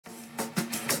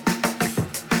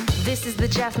This is the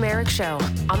Jeff Merrick Show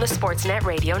on the Sportsnet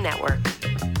Radio Network.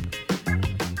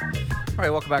 All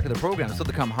right, welcome back to the program. Still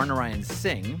to come, Harnarayan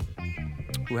Singh,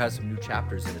 who has some new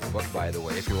chapters in his book, by the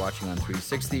way, if you're watching on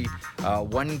 360.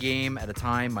 One game at a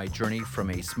time, my journey from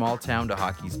a small town to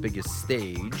hockey's biggest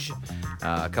stage.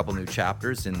 A couple new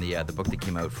chapters in the book that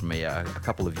came out from a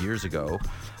couple of years ago.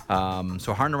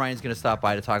 So Harnarayan's going to stop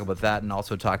by to talk about that and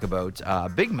also talk about a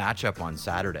big matchup on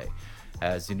Saturday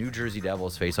as the New Jersey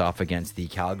Devils face off against the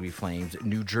Calgary Flames.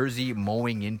 New Jersey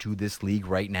mowing into this league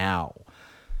right now.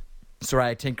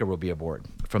 Soraya Tinker will be aboard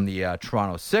from the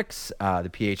Toronto Six. The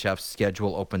PHF's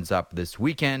schedule opens up this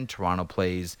weekend. Toronto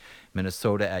plays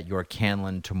Minnesota at York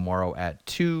Canlan tomorrow at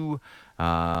 2.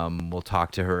 We'll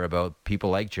talk to her about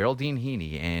people like Geraldine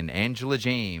Heaney and Angela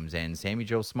James and Sammy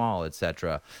Joe Small,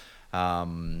 etc.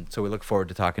 So we look forward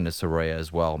to talking to Soraya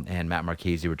as well. And Matt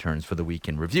Marchese returns for the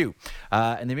weekend review.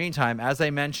 In the meantime, as I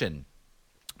mentioned,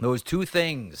 those two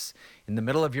things in the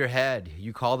middle of your head,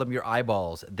 you call them your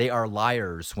eyeballs. They are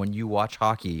liars when you watch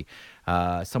hockey.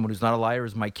 Someone who's not a liar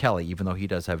is Mike Kelly, even though he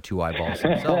does have two eyeballs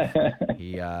himself.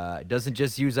 He doesn't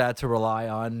just use that to rely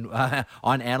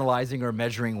on analyzing or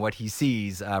measuring what he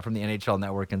sees from the NHL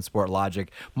Network and Sport Logic.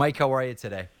 Mike, how are you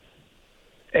today?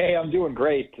 Hey, I'm doing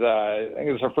great. I think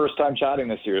it's our first time chatting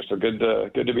this year, so good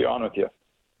to be on with you.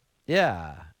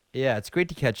 Yeah, it's great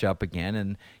to catch up again.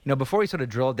 And, before we sort of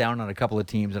drill down on a couple of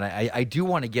teams, and I do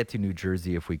want to get to New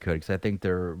Jersey if we could, because I think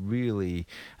they've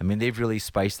really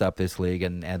spiced up this league.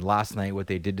 And last night, what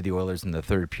they did to the Oilers in the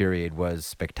third period was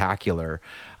spectacular.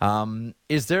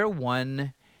 Is there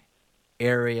one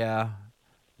area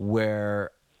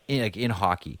where, in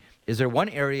hockey, is there one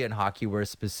area in hockey where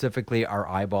specifically our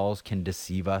eyeballs can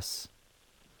deceive us?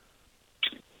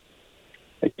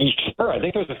 Sure, I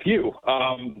think there's a few.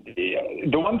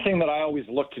 The one thing that I always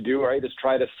look to do, right, is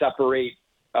try to separate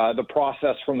the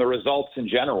process from the results in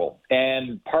general.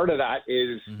 And part of that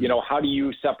is, how do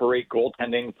you separate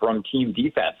goaltending from team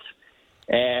defense?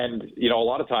 And, a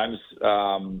lot of times,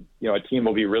 a team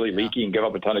will be really leaky and give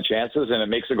up a ton of chances, and it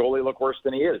makes a goalie look worse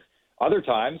than he is. Other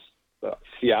times,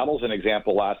 Seattle's an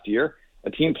example last year.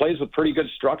 A team plays with pretty good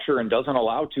structure and doesn't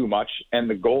allow too much, and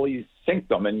the goalies sink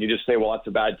them, and you just say, well, that's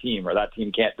a bad team, or that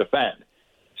team can't defend.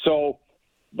 So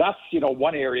that's,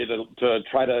 one area to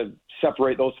try to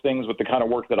separate those things with the kind of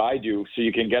work that I do, so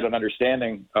you can get an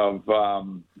understanding of,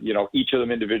 each of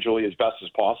them individually as best as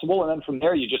possible. And then from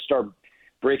there, you just start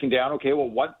breaking down, okay, well,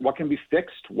 what can be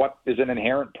fixed? What is an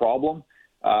inherent problem?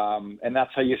 And that's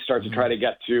how you start to try to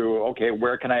get to, okay,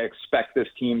 where can I expect this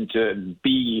team to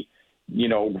be,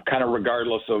 kind of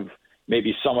regardless of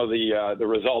maybe some of the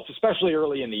results, especially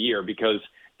early in the year, because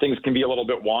things can be a little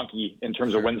bit wonky in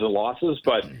terms of wins and losses.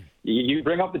 But you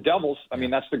bring up the Devils. I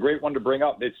mean, that's the great one to bring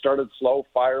up. They started slow,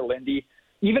 fire Lindy.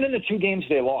 Even in the two games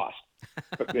they lost,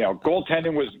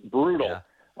 goaltending was brutal.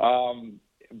 Yeah.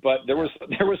 But there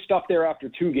was stuff there after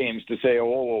two games to say,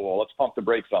 whoa, let's pump the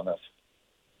brakes on this.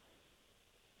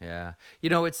 Yeah.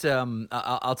 It's,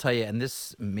 I'll tell you, and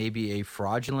this may be a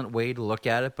fraudulent way to look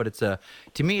at it, but to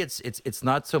me, it's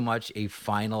not so much a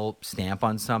final stamp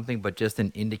on something, but just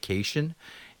an indication.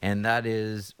 And that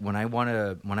is when I want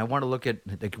to look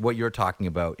at what you're talking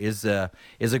about is a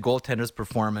goaltender's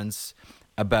performance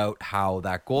about how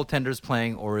that goaltender's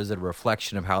playing, or is it a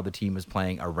reflection of how the team is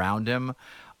playing around him?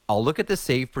 I'll look at the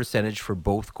save percentage for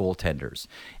both goaltenders.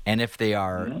 And if they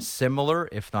are similar,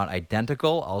 if not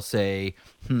identical, I'll say,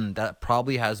 that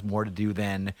probably has more to do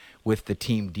then with the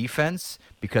team defense,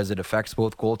 because it affects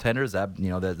both goaltenders. That,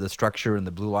 the structure and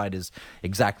the blue line is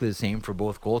exactly the same for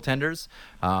both goaltenders.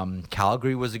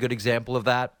 Calgary was a good example of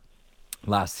that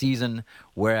last season,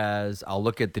 whereas I'll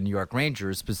look at the New York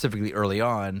Rangers specifically early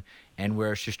on, and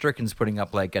where Shesterkin's putting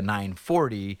up like a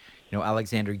 940,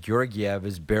 Alexander Georgiev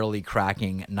is barely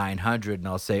cracking 900, and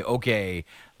I'll say, okay,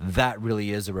 that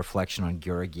really is a reflection on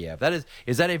Georgiev.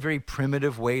 Is that a very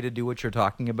primitive way to do what you're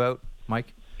talking about,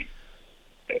 Mike?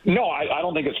 No, I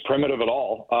don't think it's primitive at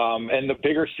all. And the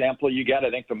bigger sample you get,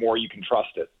 I think the more you can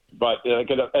trust it. But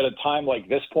at a time like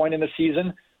this point in the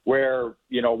season, where,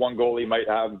 one goalie might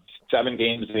have 7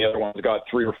 games and the other one's got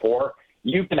 3 or 4,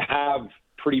 you can have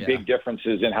pretty big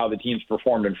differences in how the team's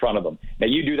performed in front of them. Now,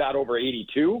 you do that over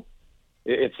 82,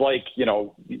 it's like,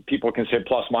 people can say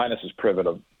plus minus is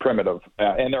primitive.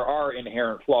 And there are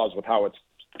inherent flaws with how it's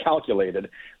calculated.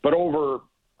 But over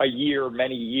a year,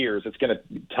 many years, it's going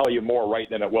to tell you more right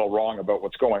than it will wrong about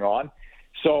what's going on.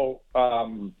 So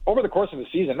over the course of the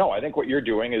season, no, I think what you're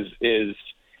doing is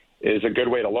a good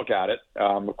way to look at it.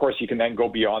 Of course, you can then go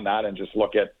beyond that and just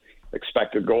look at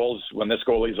expected goals when this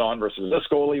goalie's on versus this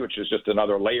goalie, which is just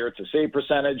another layer to save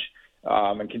percentage.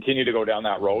 and continue to go down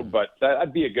that road. But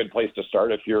that'd be a good place to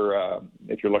start if you're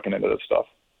looking into this stuff.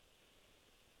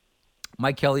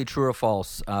 Mike Kelly, true or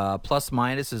false? Plus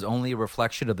minus is only a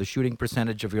reflection of the shooting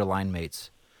percentage of your line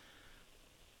mates.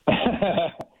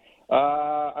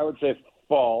 I would say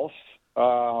false.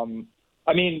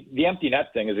 I mean, the empty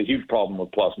net thing is a huge problem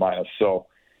with plus minus. So,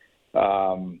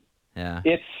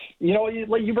 it's,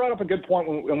 you brought up a good point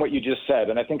in what you just said,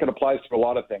 and I think it applies to a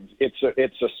lot of things. It's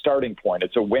a starting point.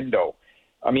 It's a window.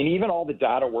 I mean, even all the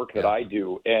data work that I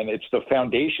do, and it's the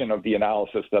foundation of the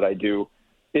analysis that I do,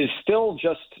 is still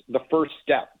just the first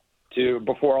step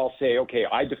before I'll say, okay,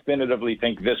 I definitively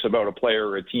think this about a player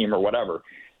or a team or whatever.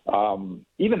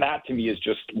 Even that to me is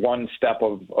just one step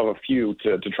of a few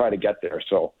to try to get there.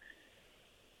 So,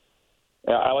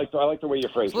 yeah, I like the way you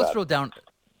phrase that. Let's drill down.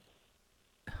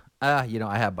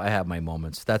 I have my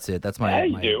moments. That's it. That's my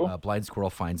blind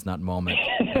squirrel finds nut moment.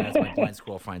 That's my blind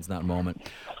squirrel finds nut moment.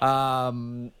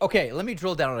 Okay, let me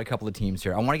drill down on a couple of teams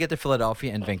here. I want to get to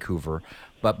Philadelphia and Vancouver,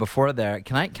 but before that,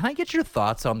 can I get your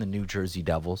thoughts on the New Jersey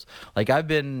Devils? Like I've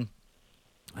been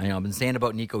saying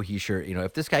about Nico Hischier.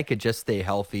 If this guy could just stay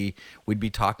healthy, we'd be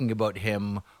talking about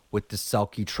him with the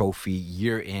Selke Trophy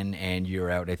year in and year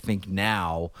out. I think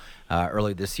now,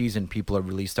 early this season, people are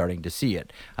really starting to see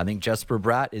it. I think Jesper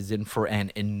Bratt is in for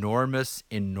an enormous,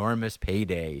 enormous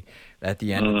payday at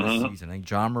the end of the season. I think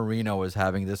John Marino is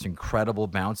having this incredible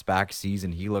bounce-back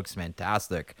season. He looks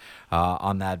fantastic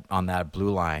on that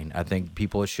blue line. I think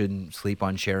people shouldn't sleep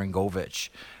on Sharon Govich.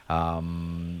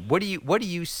 What do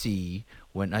you see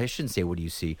when? I shouldn't say what do you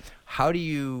see. How do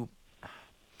you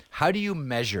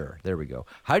measure? There we go.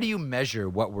 How do you measure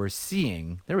what we're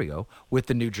seeing? There we go with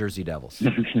the New Jersey Devils.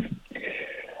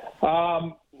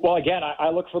 Well, again, I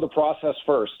look for the process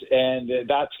first, and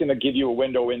that's going to give you a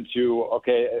window into,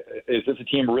 okay, is this a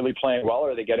team really playing well?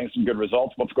 Are they getting some good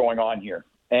results? What's going on here?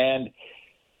 And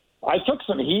I took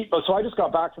some heat. So I just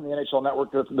got back from the NHL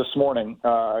Network this morning.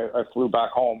 I flew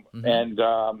back home, and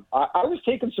I was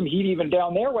taking some heat even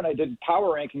down there when I did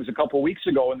power rankings a couple of weeks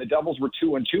ago, and the Devils were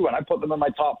 2-2, and I put them in my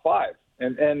top 5.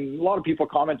 And a lot of people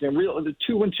commenting, "Real, the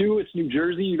 2-2, it's New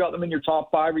Jersey. You got them in your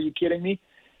top 5? Are you kidding me?"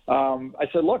 I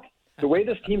said, "Look, the way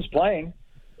this team's playing,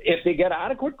 if they get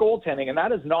adequate goaltending, and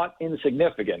that is not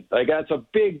insignificant. Like that's a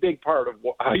big, big part of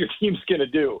how your team's going to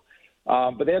do."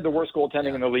 But they had the worst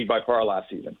goaltending in the league by far last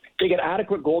season. They get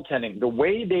adequate goaltending. The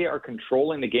way they are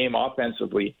controlling the game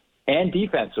offensively and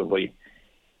defensively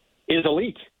is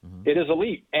elite. It is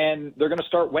elite, and they're going to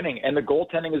start winning. And the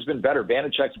goaltending has been better.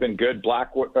 Vanacek's been good.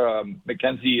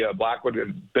 Mackenzie Blackwood, a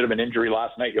bit of an injury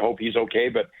last night. You hope he's okay,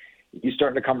 but he's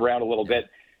starting to come around a little bit.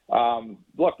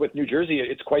 Look, with New Jersey,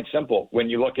 it's quite simple when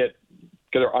you look at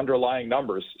their underlying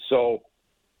numbers. So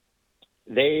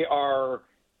they are,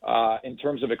 in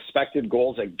terms of expected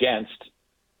goals against,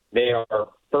 they are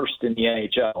first in the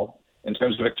NHL. In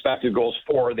terms of expected goals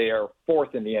for, they are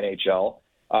fourth in the NHL.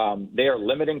 They are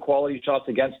limiting quality shots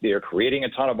against. They are creating a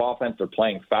ton of offense. They're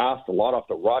playing fast, a lot off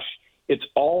the rush. It's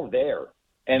all there.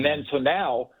 And then so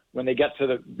now when they get to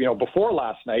the, before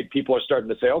last night, people are starting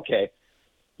to say, okay,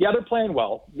 yeah, they're playing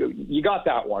well. You got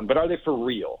that one, but are they for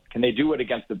real? Can they do it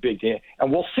against the big team?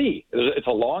 And we'll see. It's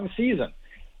a long season.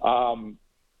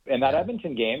 In that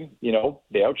Edmonton game,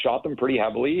 they outshot them pretty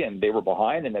heavily, and they were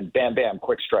behind, and then bam, bam,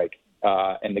 quick strike,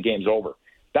 and the game's over.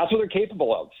 That's what they're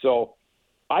capable of. So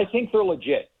I think they're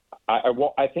legit.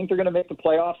 I think they're going to make the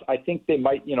playoffs. I think they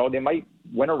might, they might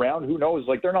win a round. Who knows?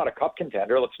 Like, they're not a cup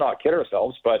contender. Let's not kid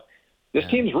ourselves, but this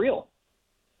team's real.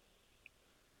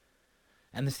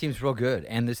 And this team's real good,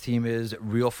 and this team is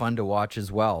real fun to watch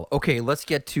as well. Okay, let's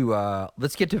get to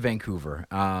Vancouver.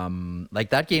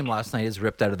 Like that game last night is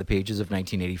ripped out of the pages of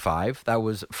 1985. That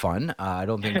was fun. I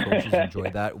don't think coaches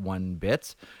enjoyed that one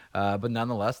bit, but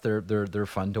nonetheless, they're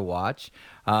fun to watch.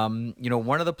 One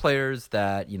of the players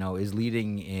that is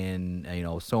leading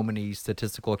in so many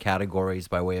statistical categories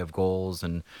by way of goals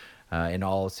and in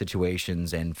all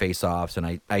situations and face-offs,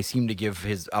 and I seem to give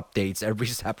his updates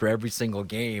after every single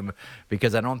game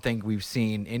because I don't think we've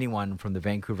seen anyone from the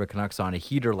Vancouver Canucks on a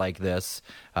heater like this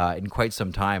in quite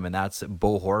some time, and that's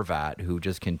Bo Horvat, who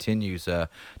just continues to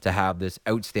have this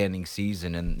outstanding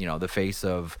season in the face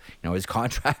of his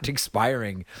contract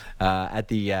expiring at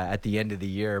the end of the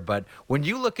year. But when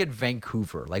you look at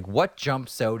Vancouver, like what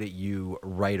jumps out at you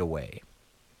right away?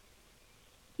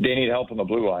 They need help on the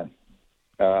blue line.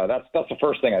 That's the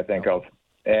first thing I think of,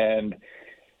 and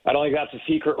I don't think that's a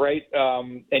secret, right?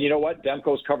 And you know what?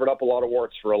 Demko's covered up a lot of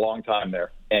warts for a long time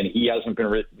there, and he hasn't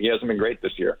been great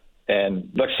this year. And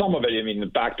like some of it, the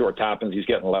backdoor tap-ins, he's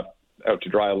getting left out to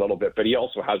dry a little bit, but he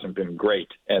also hasn't been great.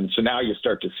 And so now you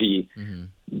start to see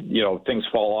things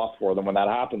fall off for them when that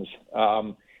happens.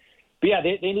 But yeah,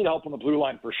 they need help on the blue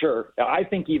line for sure. I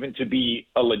think even to be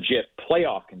a legit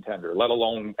playoff contender, let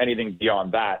alone anything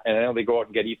beyond that. And I know they go out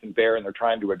and get Ethan Bear, and they're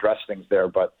trying to address things there.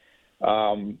 But,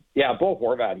 Bo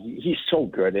Horvat, he's so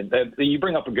good. And you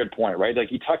bring up a good point, right? Like,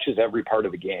 he touches every part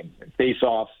of the game.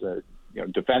 Face-offs,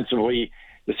 defensively,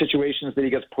 the situations that he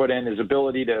gets put in, his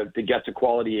ability to get to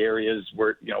quality areas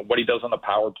where, what he does on the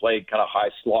power play, kind of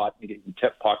high slot, he can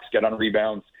tip pucks, get on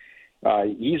rebounds.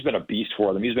 He's been a beast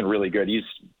for them. He's been really good. He's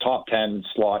top 10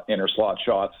 inner slot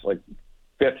shots, like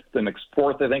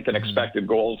fourth, I think, in expected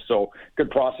goals. So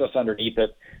good process underneath it.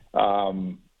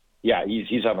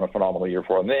 He's having a phenomenal year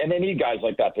for them. And they need guys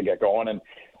like that to get going. And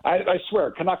I swear,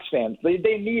 Canucks fans, they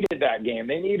needed that game.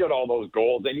 They needed all those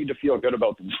goals. They need to feel good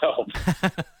about themselves.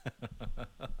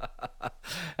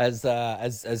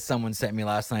 As someone sent me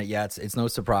last night, it's no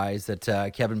surprise that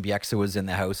Kevin Bieksa was in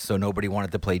the house, so nobody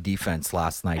wanted to play defense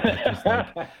last night. That's just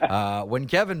like, when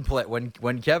Kevin played,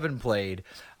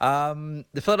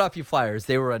 the Philadelphia Flyers,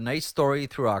 they were a nice story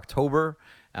through October.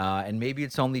 And maybe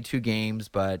it's only 2 games,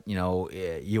 but,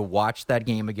 you watch that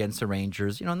game against the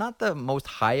Rangers, not the most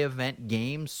high event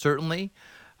game, certainly.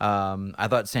 I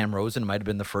thought Sam Rosen might have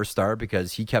been the first star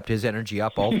because he kept his energy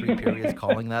up all 3 periods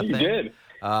calling that thing. He did.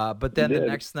 But then the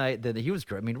next night, he was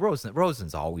great. I mean,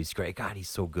 Rosen's always great. God, he's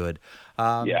so good.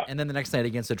 And then the next night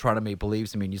against the Toronto Maple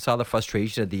Leafs, I mean, you saw the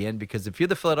frustration at the end because if you're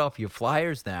the Philadelphia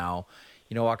Flyers now,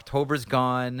 October's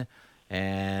gone,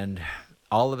 and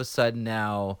all of a sudden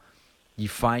now you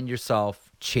find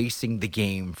yourself chasing the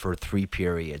game for 3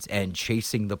 periods and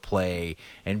chasing the play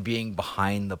and being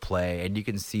behind the play, and you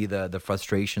can see the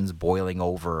frustrations boiling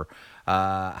over.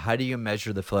 How do you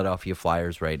measure the Philadelphia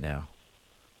Flyers right now?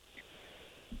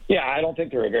 Yeah, I don't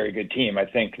think they're a very good team. I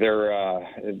think they're a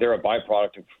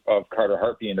byproduct of Carter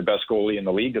Hart being the best goalie in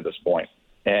the league at this point.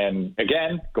 And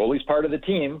again, goalie's part of the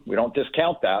team. We don't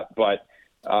discount that, but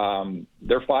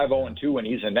they're 5-0-2 when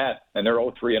he's in net, and they're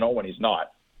 0-3-0 when he's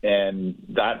not. And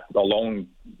that alone,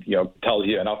 tells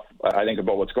you enough, I think,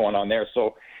 about what's going on there.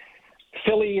 So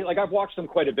Philly, I've watched them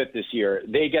quite a bit this year.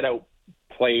 They get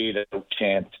outplayed,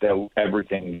 outchanced, out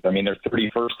everything. I mean, they're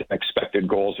 31st in expected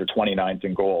goals or 29th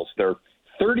in goals. They're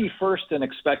 31st in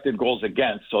expected goals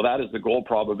against, so that is the goal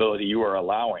probability you are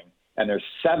allowing, and they're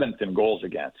 7th in goals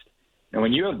against. And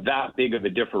when you have that big of a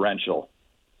differential,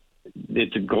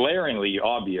 it's glaringly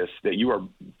obvious that you are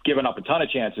giving up a ton of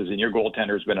chances, and your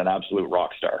goaltender has been an absolute rock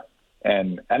star.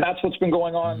 And that's what's been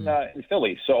going on in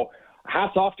Philly. So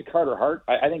hats off to Carter Hart.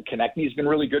 I think Konechny's been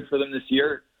really good for them this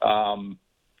year.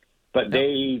 But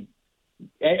and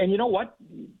you know what?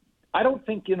 I don't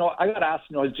think, I got to ask,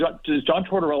 does John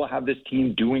Tortorella have this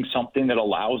team doing something that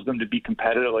allows them to be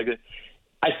competitive?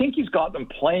 I think he's got them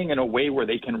playing in a way where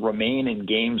they can remain in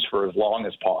games for as long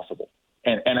as possible.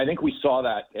 And I think we saw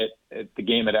that at the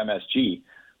game at MSG.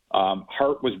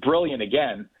 Hart was brilliant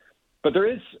again, but there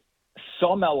is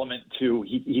some element to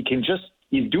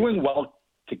he's doing well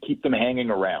to keep them hanging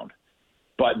around.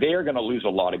 But they are going to lose a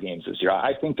lot of games this year.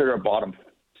 I think they're a bottom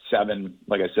 7,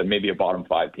 like I said, maybe a bottom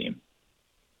 5 team.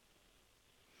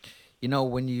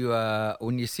 When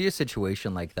you see a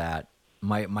situation like that,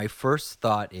 my first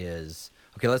thought is,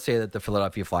 okay, let's say that the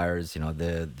Philadelphia Flyers,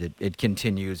 it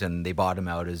continues and they bottom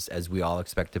out as we all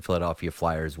expect the Philadelphia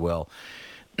Flyers will.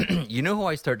 You know who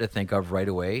I start to think of right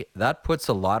away? That puts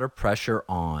a lot of pressure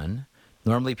on.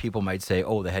 Normally people might say,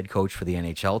 the head coach for the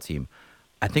NHL team.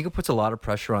 I think it puts a lot of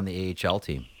pressure on the AHL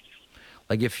team.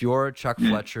 Like if you're Chuck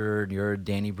Fletcher, you're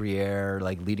Danny Briere,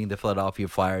 leading the Philadelphia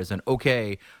Flyers, and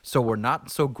okay, so we're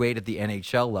not so great at the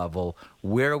NHL level.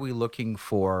 Where are we looking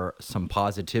for some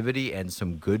positivity and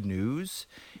some good news?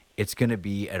 It's going to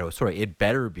be, it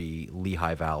better be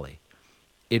Lehigh Valley.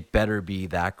 It better be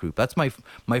that group. That's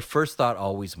my first thought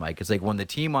always, Mike. It's like when the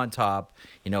team on top,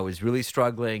 is really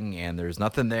struggling and there's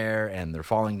nothing there and they're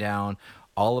falling down.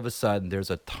 All of a sudden, there's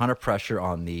a ton of pressure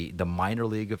on the minor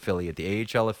league affiliate, the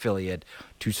AHL affiliate,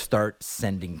 to start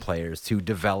sending players, to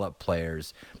develop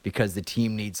players, because the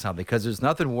team needs something. Because there's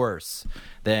nothing worse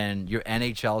than your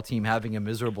NHL team having a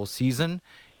miserable season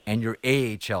and your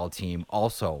AHL team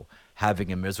also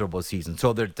having a miserable season.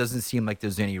 So there doesn't seem like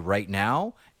there's any right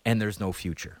now, and there's no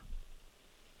future.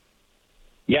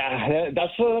 Yeah,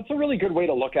 that's a really good way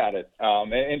to look at it.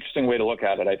 An interesting way to look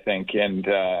at it, I think. And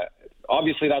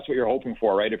obviously that's what you're hoping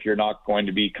for, right? If you're not going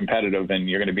to be competitive and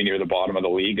you're going to be near the bottom of the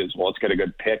league, as well, let's get a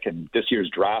good pick. And this year's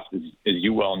draft, as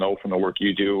you well know from the work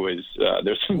you do, is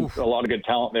there's a lot of good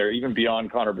talent there, even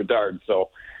beyond Connor Bedard.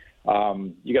 So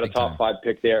you got a top 5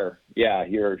 pick there. Yeah,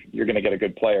 you're going to get a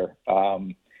good player.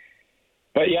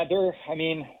 But yeah,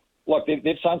 look,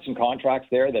 they've signed some contracts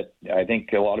there that I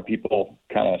think a lot of people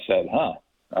kind of said,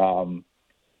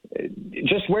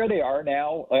 just where they are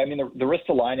now. I mean, the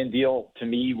Ristolainen deal to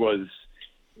me was,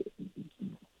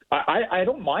 I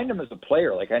don't mind him as a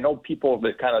player. Like, I know people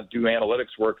that kind of do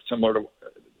analytics work similar to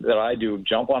that I do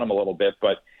jump on him a little bit,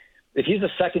 but if he's a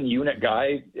second unit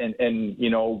guy and you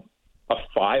know, a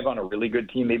 5 on a really good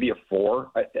team, maybe a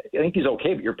 4, I think he's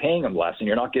okay, but you're paying him less and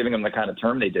you're not giving him the kind of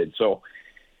term they did. So,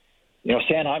 you know,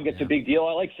 Sanheim gets a big deal.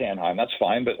 I like Sanheim. That's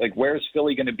fine. But, like, where's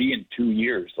Philly going to be in 2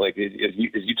 years? Like, as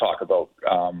you talk about,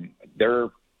 I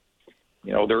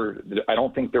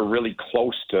don't think they're really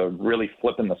close to really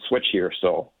flipping the switch here.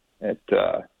 So,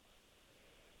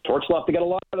 Torch will have to get a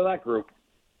lot out of that group.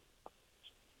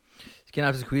 He's going to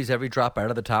have to squeeze every drop out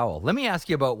of the towel. Let me ask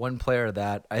you about one player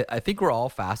that I think we're all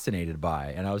fascinated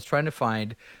by. And I was trying to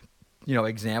find, you know,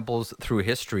 examples through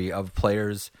history of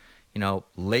players, you know,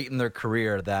 late in their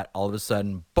career that all of a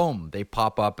sudden, boom, they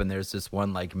pop up and there's this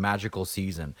one like magical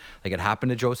season. Like it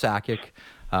happened to Joe Sakic,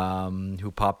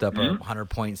 who popped up a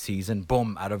 100-point season,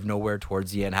 boom, out of nowhere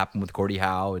towards the end. Happened with Gordie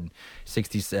Howe in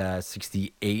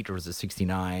 68 or was it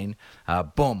 69?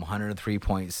 Boom,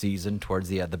 103-point season towards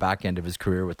the back end of his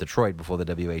career with Detroit before the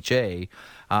WHA.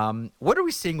 What are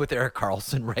we seeing with Erik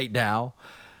Karlsson right now?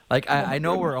 Like, I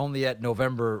know we're only at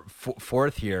November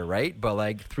 4th here, right? But,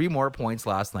 like, 3 more points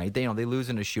last night. They lose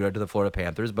in a shootout to the Florida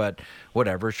Panthers, but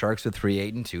whatever. Sharks are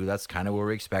 3-8-2. That's kind of where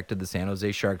we expected the San Jose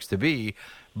Sharks to be.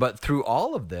 But through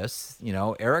all of this, you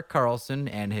know, Erik Karlsson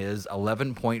and his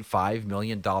 $11.5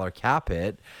 million cap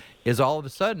hit is all of a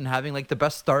sudden having, like, the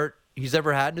best start he's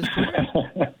ever had in his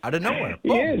career. Out of nowhere.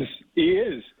 Boom. He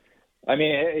is. I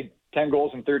mean, hey, 10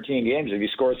 goals in 13 games. If he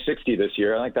scores 60 this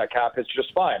year, I think that cap hit's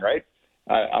just fine, right?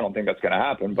 I don't think that's going to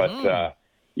happen, but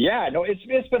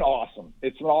it's been awesome.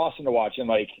 It's been awesome to watch. And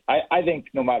like, I think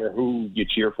no matter who you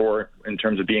cheer for in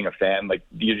terms of being a fan, like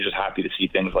you're just happy to see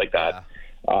things like that.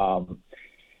 Because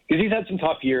he's had some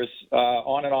tough years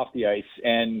on and off the ice.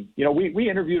 And, you know, we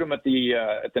interviewed him at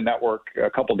the network a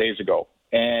couple days ago,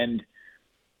 and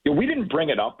you know, we didn't bring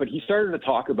it up, but he started to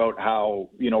talk about how,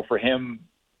 you know, for him,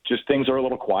 just things are a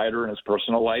little quieter in his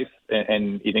personal life.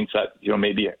 And he thinks that, you know,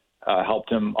 maybe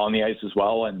helped him on the ice as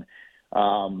well. And,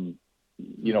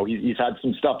 you know, he's had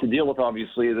some stuff to deal with,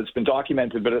 obviously, that's been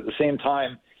documented. But at the same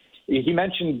time, he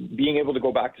mentioned being able to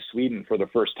go back to Sweden for the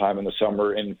first time in the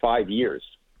summer in 5 years.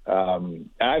 And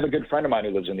I have a good friend of mine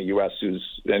who lives in the U.S. who's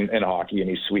in hockey, and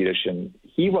he's Swedish, and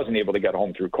he wasn't able to get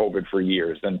home through COVID for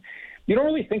years. And you don't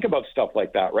really think about stuff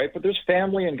like that, right? But there's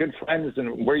family and good friends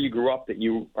and where you grew up that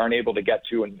you aren't able to get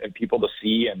to and people to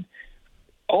see, and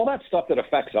all that stuff that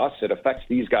affects us, it affects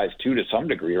these guys too to some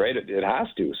degree, right? It has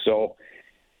to. So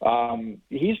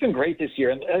he's been great this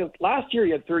year. And last year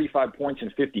he had 35 points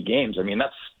in 50 games. I mean,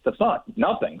 that's not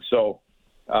nothing. So,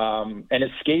 and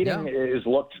his skating has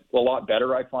looked a lot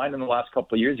better, I find, in the last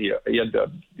couple of years. He had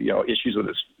issues with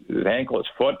his ankle, his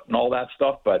foot, and all that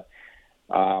stuff. But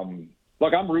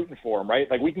look, I'm rooting for him,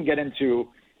 right? Like, we can get into,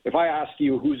 if I ask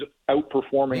you who's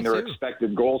outperforming their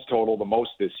expected goals total the most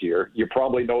this year, you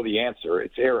probably know the answer.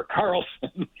 It's Erik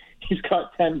Karlsson. He's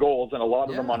got 10 goals, and a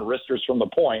lot of them on wristers from the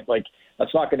point. Like,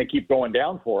 that's not going to keep going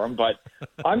down for him, but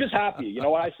I'm just happy. You know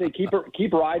what I say?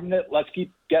 Keep riding it. Let's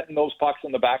keep getting those pucks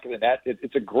in the back of the net.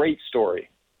 It's a great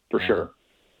story for sure.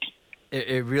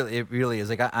 It really is.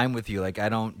 Like, I'm with you. Like, I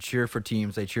don't cheer for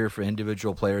teams. I cheer for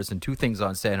individual players. And 2 things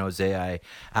on San Jose I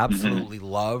absolutely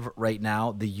love right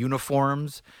now: the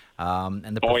uniforms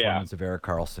and the performance of Erik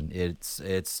Karlsson.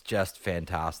 It's just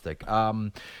fantastic.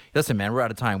 Listen, man, we're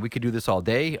out of time. We could do this all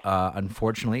day.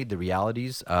 Unfortunately, the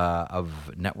realities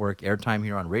of network airtime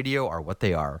here on radio are what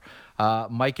they are.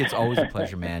 Mike, it's always a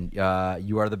pleasure, man.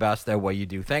 You are the best at what you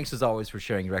do. Thanks, as always, for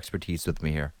sharing your expertise with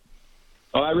me here.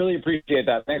 Well, I really appreciate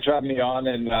that. Thanks for having me on,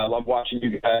 and I love watching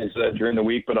you guys during the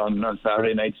week, but on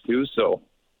Saturday nights too. So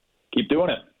keep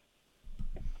doing it.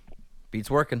 Beats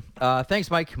working.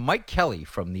 Thanks, Mike. Mike Kelly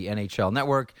from the NHL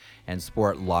Network and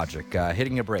Sport Logic.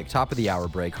 Hitting a break, top of the hour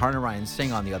break. Harner Ryan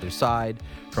Singh on the other side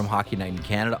from Hockey Night in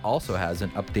Canada also has an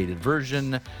updated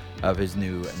version of his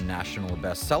new national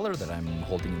bestseller that I'm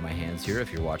holding in my hands here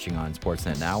if you're watching on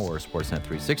Sportsnet Now or Sportsnet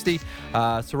 360.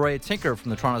 Saroya Tinker from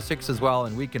the Toronto Six as well,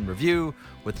 and Weekend Review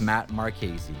with Matt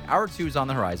Marchese. Hour 2 is on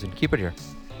the horizon. Keep it here.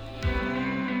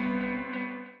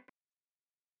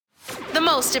 The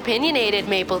most opinionated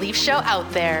Maple Leaf show out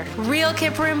there. Real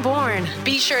Kipper and Bourne.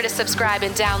 Be sure to subscribe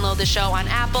and download the show on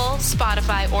Apple,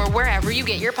 Spotify, or wherever you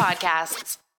get your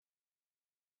podcasts.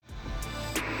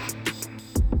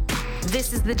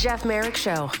 This is the Jeff Merrick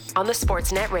Show on the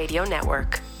Sportsnet Radio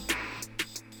Network.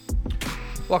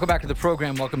 Welcome back to the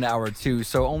program. Welcome to Hour 2.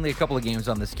 So only a couple of games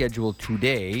on the schedule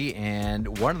today,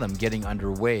 and one of them getting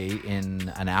underway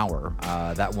in an hour.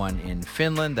 That one in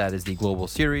Finland. That is the Global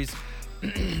Series.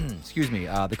 Excuse me.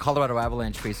 The Colorado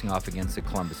Avalanche facing off against the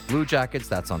Columbus Blue Jackets.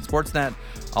 That's on Sportsnet.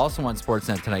 Also on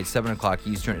Sportsnet tonight, 7 o'clock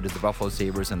Eastern, it is the Buffalo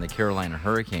Sabres and the Carolina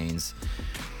Hurricanes.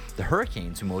 The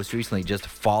Hurricanes, who most recently just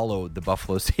followed the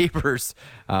Buffalo Sabres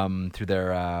through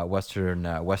their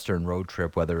western road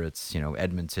trip, whether it's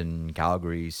Edmonton,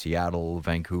 Calgary, Seattle,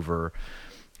 Vancouver.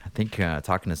 I think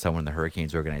talking to someone in the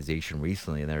Hurricanes organization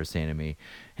recently, and they were saying to me,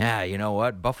 "Yeah, you know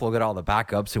what? Buffalo got all the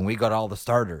backups, and we got all the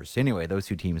starters." Anyway, those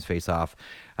two teams face off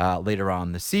later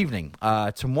on this evening.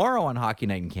 Tomorrow on Hockey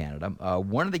Night in Canada,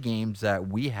 one of the games that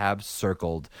we have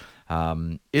circled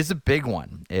is a big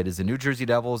one. It is the New Jersey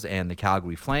Devils and the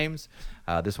Calgary Flames.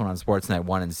 This one on Sportsnet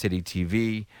 1 and City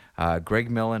TV.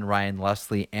 Greg Millen, Ryan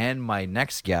Leslie, and my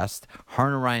next guest,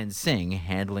 Harnarayan Singh,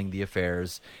 handling the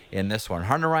affairs in this one.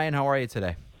 Harnarayan, how are you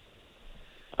today?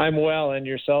 I'm well, and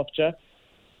yourself, Jeff?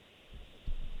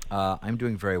 I'm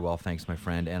doing very well, thanks, my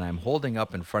friend. And I'm holding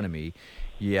up in front of me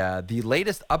the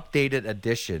latest updated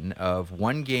edition of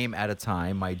One Game at a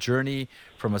Time, my journey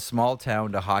from a small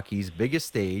town to hockey's biggest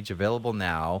stage, available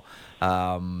now.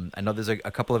 I know there's a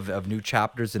couple of new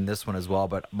chapters in this one as well,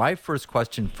 but my first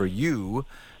question for you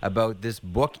about this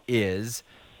book is,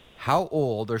 how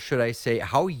old, or should I say,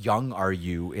 how young are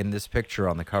you in this picture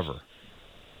on the cover?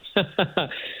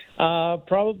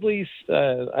 Probably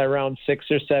around 6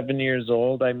 or 7 years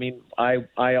old. I mean,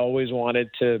 I always wanted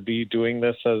to be doing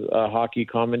this as a hockey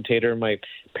commentator. My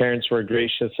parents were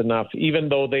gracious enough, even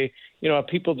though they,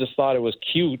 people just thought it was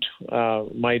cute.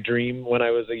 My dream when I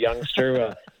was a youngster,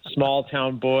 a small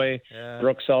town boy,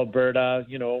 Brooks, Alberta,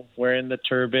 wearing the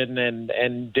turban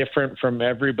and different from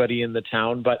everybody in the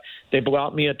town. But they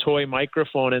bought me a toy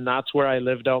microphone, and that's where I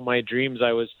lived out my dreams.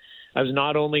 I was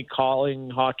not only calling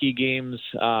hockey games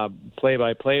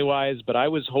play-by-play wise, but I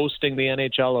was hosting the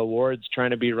NHL awards, trying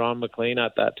to be Ron McLean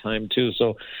at that time too.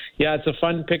 So, yeah, it's a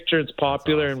fun picture. It's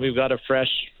popular, awesome. And we've got a fresh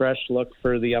look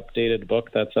for the updated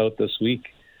book that's out this week.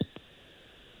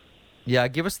 Yeah,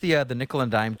 give us the nickel and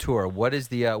dime tour. What is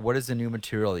the new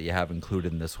material that you have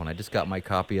included in this one? I just got my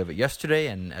copy of it yesterday,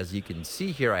 and as you can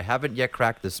see here, I haven't yet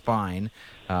cracked the spine,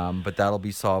 but that'll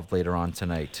be solved later on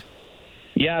tonight.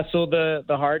 Yeah, so the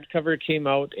hardcover came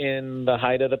out in the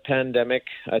height of the pandemic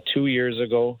 2 years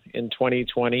ago in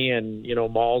 2020, and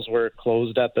malls were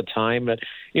closed at the time. But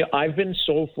I've been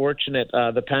so fortunate.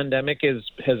 The pandemic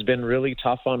has been really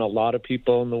tough on a lot of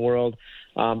people in the world.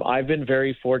 I've been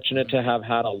very fortunate to have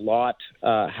had a lot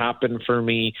happen for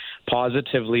me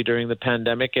positively during the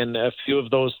pandemic, and a few of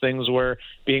those things were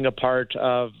being a part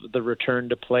of the return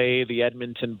to play, the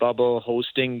Edmonton bubble,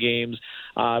 hosting games,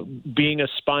 being a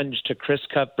sponge to Chris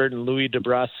Cuthbert and Louis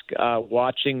DeBrusque,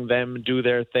 watching them do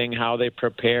their thing, how they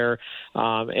prepare.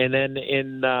 And then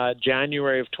in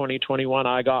January of 2021,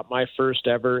 I got my first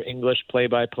ever English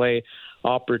play-by-play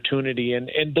opportunity,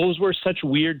 and those were such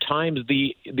weird times.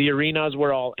 The arenas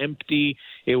were all empty.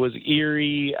 It was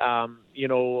eerie.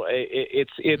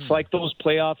 It's like those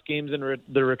playoff games and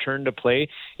the return to play.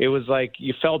 It was like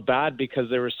you felt bad because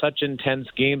there were such intense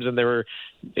games, and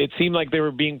it seemed like they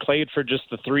were being played for just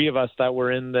the three of us that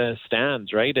were in the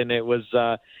stands, right? And it was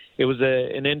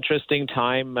an interesting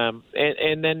time,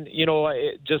 and then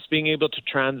just being able to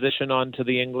transition onto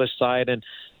the English side and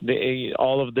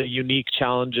all of the unique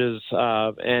challenges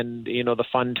and the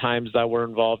fun times that were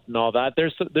involved and all that.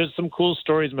 There's some cool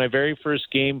stories. My very first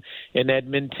game in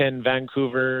Edmonton,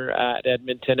 Vancouver at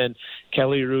Edmonton, and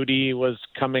Kelly Rudy was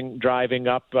driving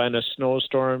up in a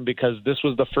snowstorm because this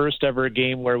was the first ever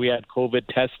game where we had COVID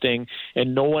testing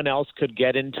and no one else could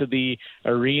get into the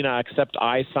arena except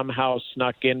I somehow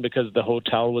snuck in because the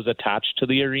hotel was attached to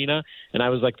the arena, and I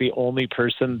was like the only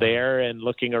person there and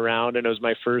looking around, and it was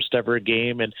my first ever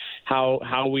game, and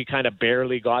how we kind of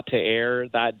barely got to air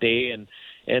that day,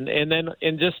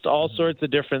 and just all sorts of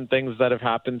different things that have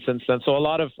happened since then. So a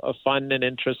lot of fun and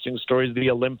interesting stories, the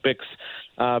Olympics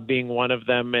being one of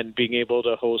them, and being able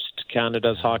to host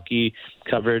Canada's hockey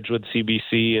coverage with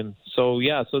CBC. And so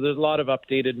there's a lot of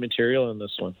updated material in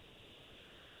this one.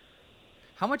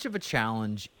 How much of a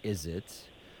challenge is it?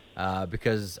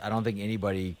 Because I don't think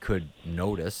anybody could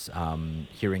notice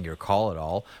hearing your call at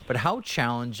all. But how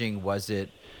challenging was it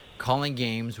calling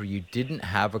games where you didn't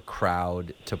have a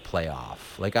crowd to play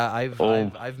off? Like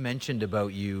I've mentioned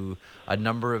about you a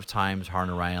number of times,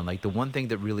 Harnarayan. Like the one thing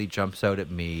that really jumps out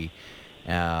at me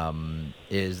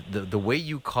is the way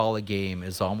you call a game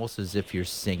is almost as if you're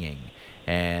singing.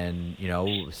 And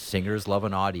singers love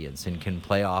an audience and can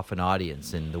play off an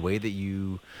audience. And the way that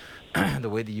you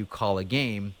call a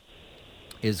game,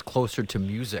 is closer to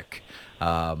music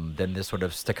than this sort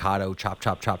of staccato chop,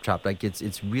 chop, chop, chop. Like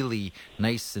it's really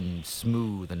nice and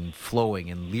smooth and flowing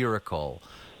and lyrical.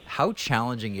 How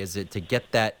challenging is it to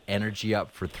get that energy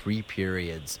up for 3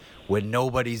 periods when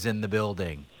nobody's in the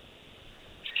building?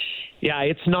 Yeah,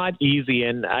 it's not easy,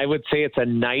 and I would say it's a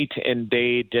night and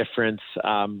day difference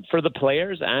for the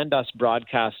players and us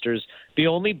broadcasters. The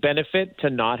only benefit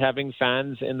to not having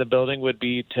fans in the building would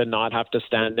be to not have to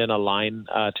stand in a line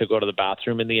to go to the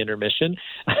bathroom in the intermission.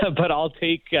 But I'll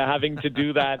take having to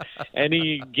do that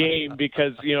any game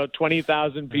because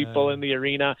 20,000 people in the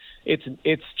arena.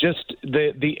 It's just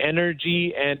the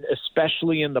energy, and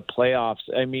especially in the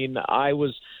playoffs. I mean, I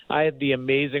had the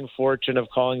amazing fortune of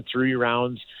calling 3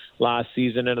 rounds last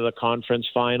season into the conference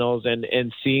finals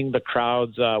and seeing the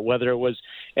crowds, whether it was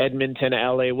Edmonton,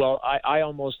 LA. Well, I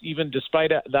almost, even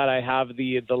despite that I have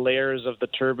the layers of the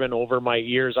turban over my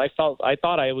ears, I thought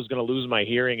I was going to lose my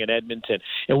hearing in Edmonton.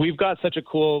 And we've got such a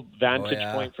cool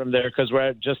vantage point from there because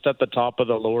we're just at the top of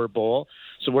the lower bowl.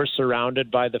 So we're surrounded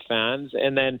by the fans.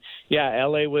 And then,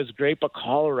 LA was great, but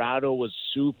Colorado was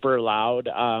super loud.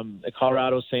 The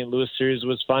Colorado-St. Louis series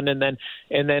was fun. And then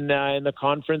in the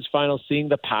conference final, seeing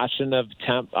the passion of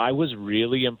Tampa, I was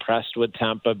really impressed with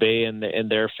Tampa Bay and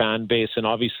their fan base. And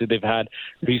obviously they've had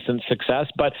recent success.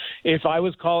 But if I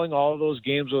was calling all of those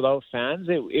games without fans,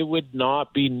 it would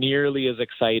not be nearly as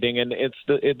exciting. And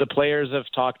the players have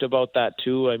talked about that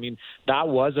too. I mean, that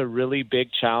was a really big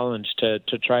challenge to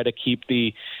try to keep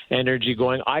the energy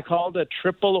going. I called a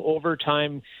triple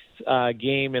overtime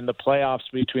game in the playoffs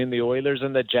between the Oilers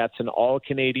and the Jets, an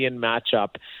all-Canadian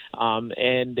matchup,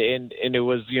 and it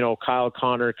was Kyle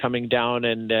Connor coming down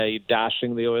and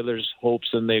dashing the Oilers' hopes,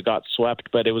 and they got swept.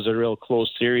 But it was a real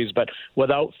close series. But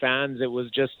without fans, it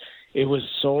was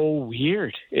so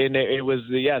weird. And it was,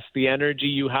 the energy.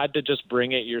 You had to just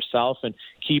bring it yourself and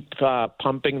keep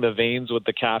pumping the veins with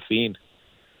the caffeine.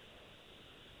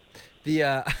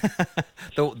 The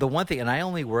one thing, and I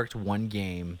only worked one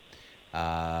game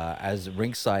as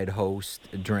ringside host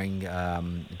during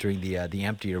the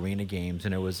empty arena games,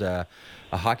 and it was a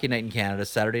hockey night in Canada,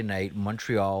 Saturday night,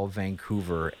 Montreal,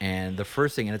 Vancouver, and the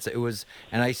first thing,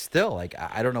 and I still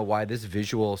I don't know why this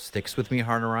visual sticks with me,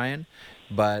 Harner Ryan,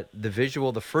 but the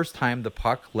visual, the first time the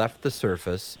puck left the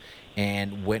surface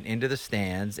and went into the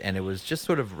stands, and it was just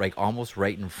sort of almost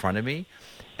right in front of me,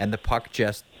 and the puck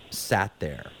just sat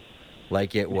there.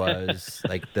 Like it was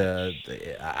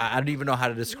I don't even know how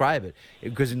to describe it,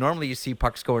 because normally you see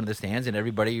pucks go into the stands and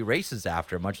everybody races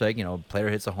after, much like, a player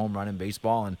hits a home run in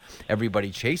baseball and everybody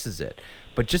chases it.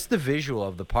 But just the visual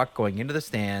of the puck going into the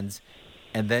stands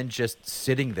and then just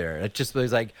sitting there, it just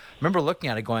was I remember looking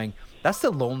at it going, that's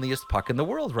the loneliest puck in the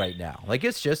world right now.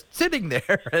 It's just sitting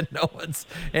there and no one's.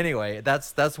 Anyway,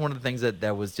 that's one of the things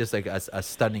that was just a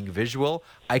stunning visual.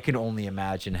 I can only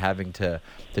imagine having to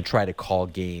try to call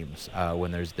games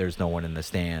when there's no one in the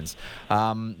stands.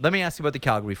 Let me ask you about the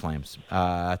Calgary Flames.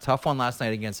 Tough one last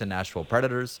night against the Nashville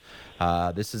Predators.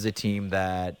 This is a team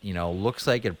that looks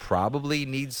like it probably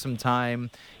needs some time.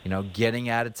 Getting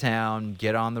out of town,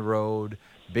 get on the road.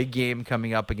 Big game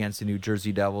coming up against the New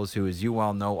Jersey Devils, who, as you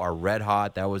well know, are red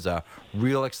hot. That was a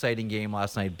real exciting game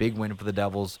last night. Big win for the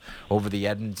Devils over the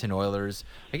Edmonton Oilers.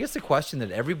 I guess the question that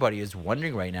everybody is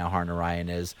wondering right now, Harner Ryan,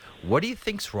 is what do you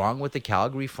think's wrong with the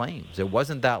Calgary Flames? It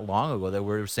wasn't that long ago that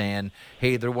we were saying,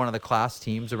 hey, they're one of the class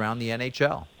teams around the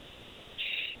NHL.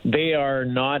 They are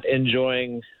not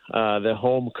enjoying the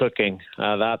home cooking,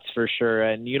 that's for sure.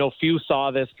 And, few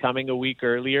saw this coming a week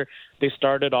earlier. They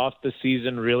started off the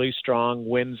season really strong,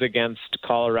 wins against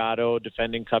Colorado,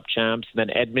 defending Cup champs. Then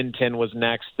Edmonton was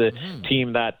next, the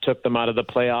team that took them out of the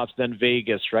playoffs, then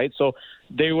Vegas, right? So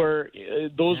they were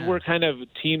were kind of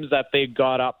teams that they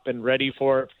got up and ready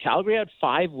for. Calgary had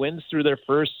 5 wins through their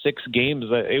first 6 games.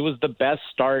 It was the best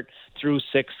start through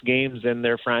 6 games in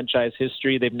their franchise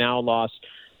history. They've now lost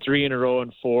 3 in a row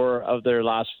and 4 of their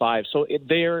last 5. So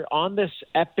they're on this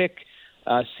epic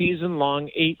season-long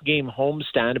 8-game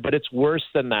homestand, but it's worse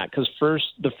than that because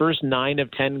the first 9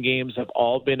 of 10 games have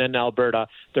all been in Alberta.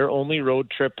 Their only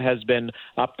road trip has been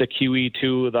up the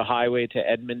QE2, the highway to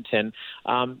Edmonton.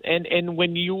 And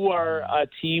when you are a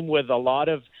team with a lot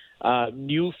of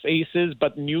new faces,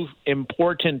 but new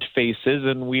important faces,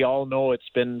 and we all know it's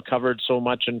been covered so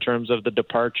much in terms of the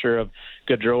departure of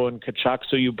Gaudreau and Tkachuk,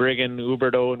 so you bring in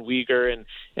Huberdeau and Weegar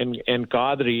and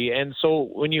Gaudry, and so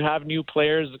when you have new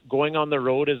players, going on the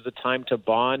road is the time to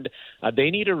bond. They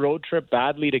need a road trip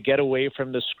badly to get away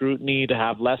from the scrutiny, to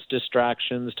have less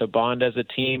distractions, to bond as a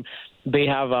team. They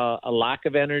have a lack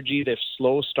of energy. They have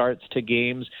slow starts to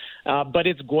games, but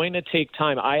it's going to take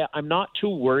time. I'm not too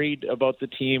worried about the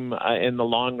team in the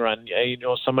long run.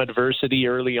 Some adversity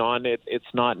early on,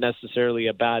 it's not necessarily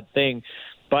a bad thing.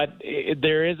 But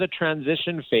there is a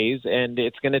transition phase, and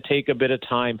it's going to take a bit of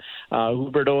time.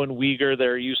 Huberdeau and Weegar,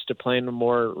 they're used to playing a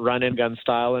more run-and-gun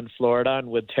style in Florida, and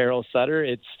with Terrell Sutter,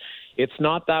 it's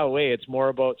not that way. It's more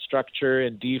about structure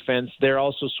and defense. They're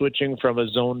also switching from a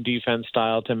zone defense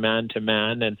style to man,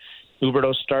 and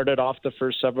Huberdeau started off the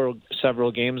first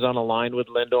several games on a line with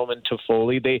Lindholm and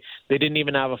Toffoli. They didn't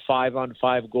even have a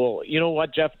 5-on-5 goal. You know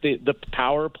what, Jeff? The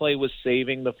power play was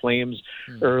saving the Flames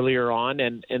earlier on,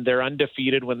 and they're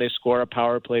undefeated when they score a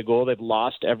power play goal. They've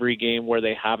lost every game where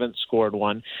they haven't scored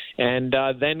one. And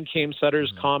then came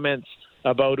Sutter's comments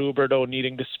about Huberdeau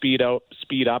needing to speed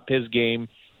up his game.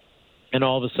 And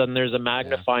all of a sudden there's a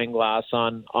magnifying glass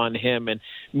on him. And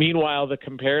meanwhile, the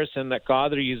comparison that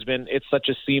Gaudry has been, it's such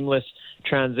a seamless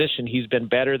transition. He's been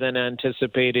better than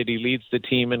anticipated. He leads the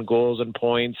team in goals and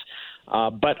points.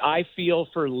 But I feel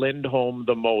for Lindholm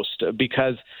the most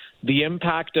because the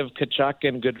impact of Tkachuk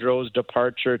and Gaudreau's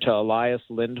departure to Elias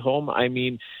Lindholm, I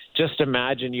mean, just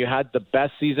imagine you had the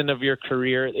best season of your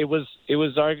career. It was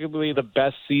arguably the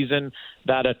best season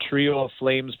that a trio of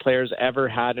Flames players ever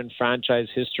had in franchise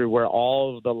history, where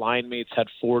all of the line mates had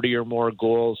 40 or more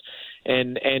goals.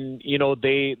 And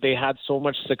they had so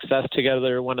much success together.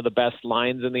 They're one of the best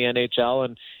lines in the NHL.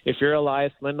 And if you're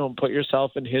Elias Lindholm, put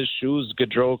yourself in his shoes.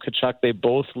 Gaudreau, Tkachuk, they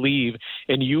both leave,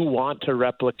 and you want to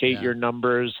replicate your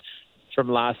numbers from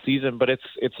last season, but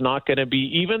it's not going to be,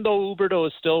 even though Huberdeau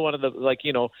is still one of the,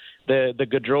 the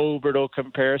Gaudreau-Huberdeau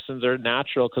comparisons are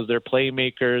natural because they're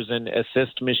playmakers and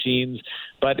assist machines,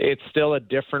 but it's still a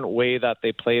different way that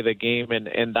they play the game,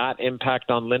 and that impact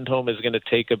on Lindholm is going to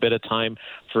take a bit of time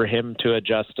for him to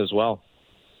adjust as well.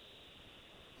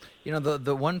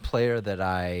 The one player that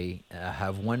I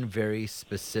have one very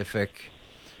specific,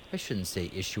 I shouldn't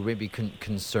say issue, maybe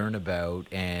concern about,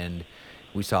 and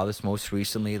we saw this most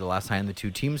recently the last time the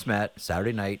two teams met,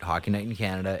 Saturday night, Hockey Night in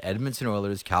Canada, Edmonton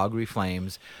Oilers, Calgary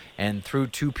Flames, and through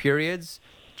two periods,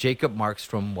 Jacob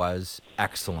Markstrom was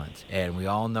excellent. And we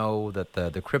all know that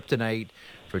the kryptonite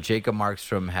for Jacob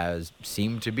Markstrom has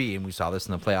seemed to be, and we saw this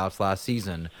in the playoffs last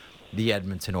season, the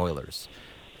Edmonton Oilers.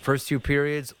 First two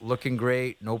periods, looking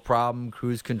great, no problem,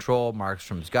 cruise control.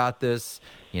 Markstrom's got this.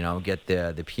 Get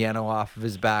the piano off of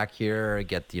his back here.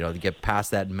 Get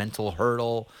past that mental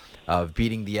hurdle of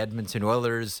beating the Edmonton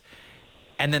Oilers.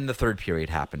 And then the third period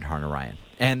happened, Harner Ryan.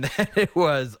 And then it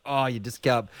was, you just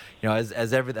kept,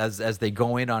 as they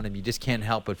go in on him, you just can't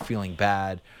help but feeling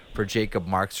bad for Jacob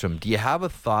Markstrom. Do you have a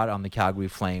thought on the Calgary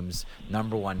Flames'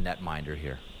 number one netminder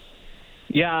here?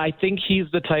 Yeah, I think he's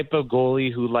the type of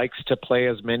goalie who likes to play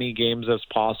as many games as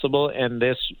possible, and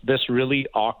this really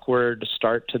awkward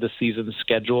start to the season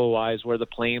schedule-wise, where the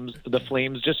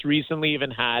Flames just recently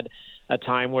even had a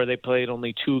time where they played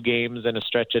only 2 games in a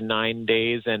stretch of 9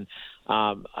 days, and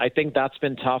I think that's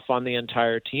been tough on the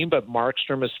entire team, but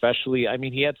Markstrom especially. I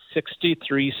mean, he had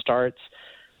 63 starts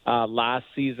last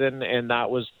season, and that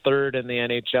was third in the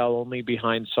NHL, only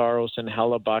behind Saros and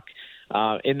Hellebuck.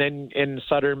 And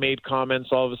Sutter made comments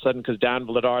all of a sudden because Dan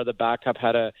Vladar, the backup,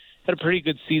 had a pretty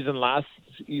good season last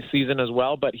season as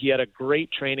well, but he had a great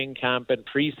training camp and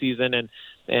preseason,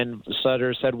 and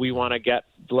Sutter said we want to get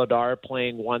Vladar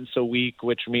playing once a week,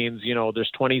 which means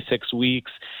there's 26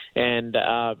 weeks, and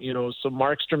so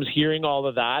Markstrom's hearing all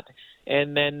of that.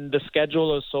 And then the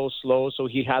schedule is so slow, so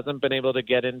he hasn't been able to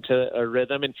get into a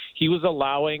rhythm, and he was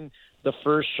allowing the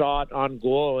first shot on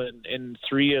goal in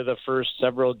 3 of the first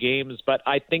several games. But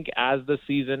I think as the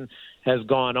season has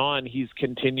gone on, he's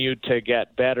continued to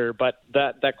get better. But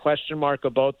that question mark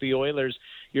about the Oilers,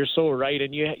 you're so right.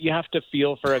 And you have to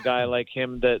feel for a guy like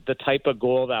him, the type of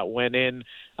goal that went in,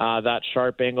 that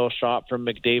sharp angle shot from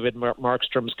McDavid.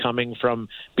 Markstrom's coming from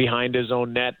behind his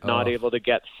own net, not able to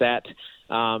get set.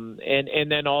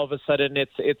 And then all of a sudden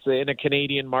it's in a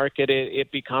Canadian market,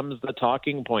 it becomes the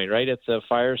talking point, right? It's a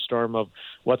firestorm of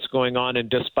what's going on. And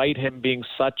despite him being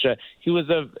he was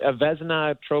a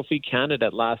Vezina Trophy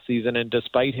candidate last season, and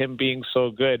despite him being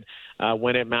so good,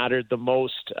 when it mattered the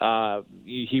most,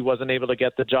 he wasn't able to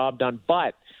get the job done.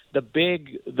 But the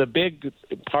big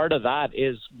part of that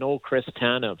is no Chris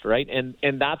Tanev, right?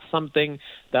 And that's something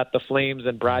that the Flames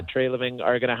and Brad Treliving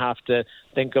are going to have to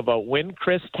think about. When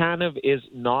Chris Tanev is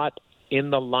not in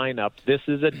the lineup, this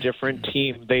is a different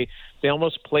team. They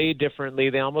almost play differently.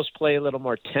 They almost play a little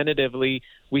more tentatively.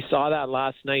 We saw that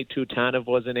last night too. Tanev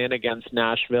wasn't in against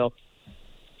Nashville.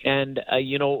 And,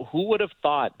 who would have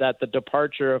thought that the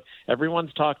departure of –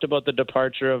 everyone's talked about the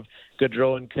departure of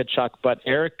Gaudreau and Tkachuk, but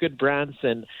Eric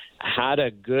Goodbranson had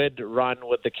a good run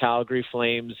with the Calgary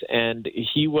Flames, and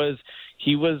he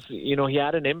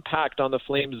had an impact on the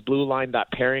Flames blue line,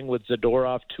 that pairing with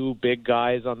Zadorov, two big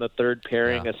guys on the third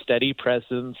pairing, a steady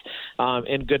presence.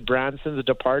 And Goodbranson's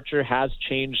departure has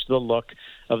changed the look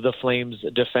of the Flames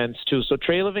defense too. So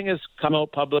Treliving has come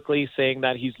out publicly saying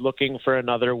that he's looking for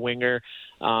another winger.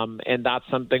 And that's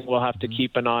something we'll have to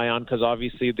keep an eye on, because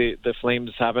obviously the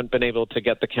Flames haven't been able to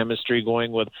get the chemistry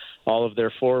going with all of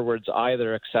their forwards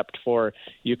either, except for,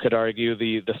 you could argue,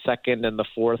 the second and the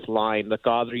fourth line, the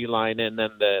Gaudry line, and then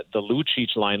the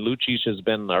Lucic line. Lucic has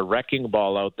been a wrecking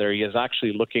ball out there. He is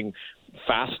actually looking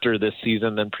faster this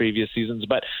season than previous seasons.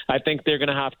 But I think they're going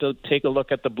to have to take a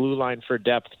look at the blue line for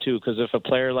depth too, because if a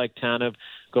player like Tanev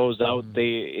goes out,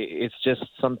 it's just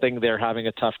something they're having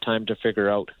a tough time to figure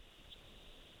out.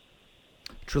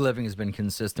 Treliving has been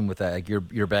consistent with that. Like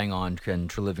you're bang on, and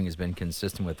Treliving has been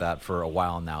consistent with that for a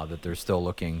while now, that they're still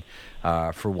looking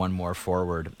for one more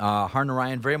forward. Harner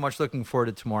Ryan, very much looking forward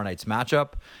to tomorrow night's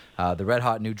matchup. The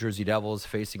red-hot New Jersey Devils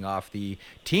facing off the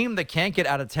team that can't get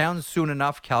out of town soon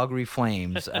enough, Calgary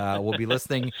Flames. We'll be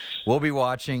listening, we'll be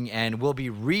watching, and we'll be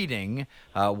reading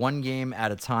one game at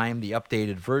a time, the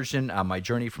updated version, My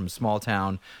Journey from Small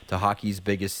Town to Hockey's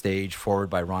Biggest Stage, forward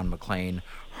by Ron McLean.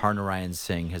 Harner Ryan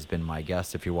Singh has been my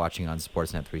guest. If you're watching on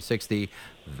Sportsnet 360,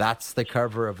 that's the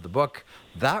cover of the book.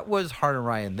 That was Harner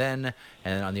Ryan then,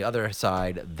 and on the other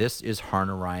side, this is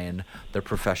Harner Ryan, the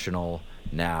professional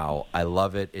now. I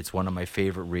love it. It's one of my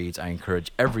favorite reads. I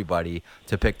encourage everybody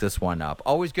to pick this one up.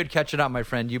 Always good catching up, my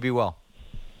friend. You be well.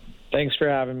 Thanks for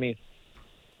having me.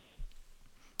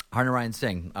 Harner Ryan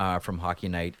Singh from Hockey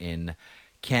Night in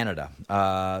Canada.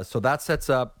 So that sets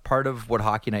up part of what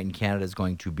Hockey Night in Canada is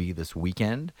going to be this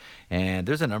weekend. And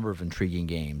there's a number of intriguing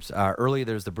games. Early,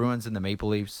 there's the Bruins and the Maple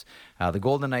Leafs, the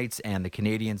Golden Knights and the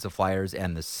Canadiens, the Flyers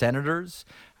and the Senators.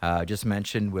 Just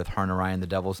mentioned with Harner Ryan, the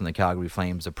Devils and the Calgary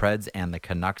Flames, the Preds and the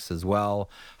Canucks as well.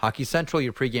 Hockey Central,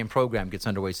 your pregame program, gets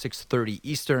underway 6:30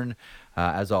 Eastern,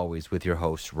 as always, with your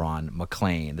host, Ron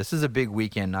McLean. This is a big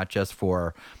weekend, not just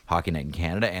for Hockey Night in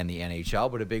Canada and the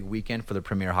NHL, but a big weekend for the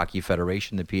Premier Hockey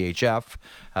Federation, the PHF.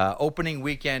 Opening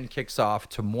weekend kicks off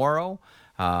tomorrow.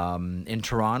 In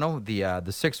Toronto,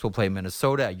 the Six will play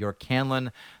Minnesota at York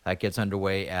Canlan. That gets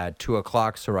underway at 2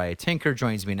 o'clock. Soraya Tinker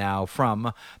joins me now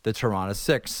from the Toronto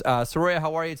Six. Soraya,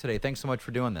 how are you today? Thanks so much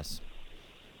for doing this.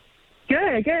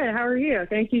 Good. How are you?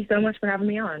 Thank you so much for having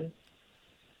me on.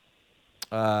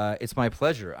 It's my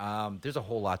pleasure. There's a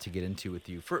whole lot to get into with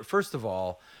you. First of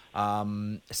all,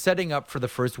 setting up for the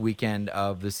first weekend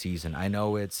of the season. I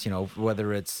know it's,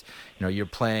 whether it's, you're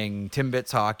playing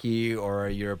Timbits hockey or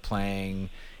you're playing,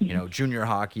 junior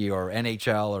hockey or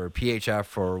NHL or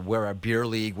PHF or a beer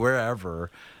league,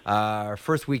 wherever.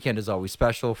 First weekend is always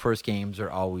special. First games are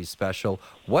always special.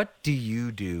 What do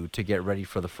you do to get ready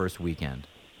for the first weekend?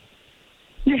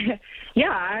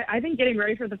 Yeah, I think getting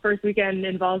ready for the first weekend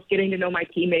involves getting to know my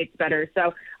teammates better.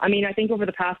 So, I think over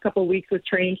the past couple of weeks with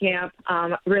training camp,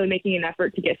 really making an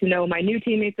effort to get to know my new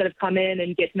teammates that have come in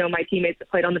and get to know my teammates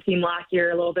that played on the team last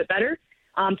year a little bit better,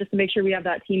 just to make sure we have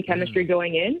that team chemistry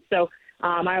going in. So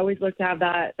I always look to have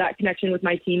that connection with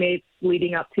my teammates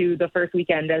leading up to the first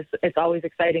weekend, as it's always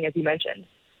exciting, as you mentioned.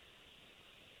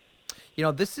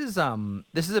 This is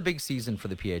a big season for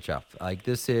the PHF. Like,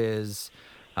 this is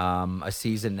a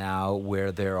season now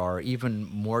where there are even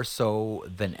more so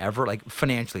than ever. Like,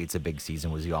 financially, it's a big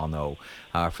season, as you all know,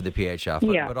 for the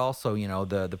PHF. But also,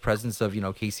 the presence of,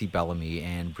 Casey Bellamy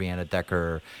and Brianna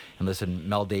Decker. And listen,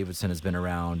 Mel Davidson has been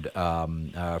around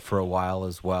for a while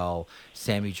as well.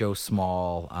 Sammy Joe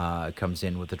Small comes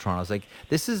in with the Toronto's. Like,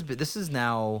 this is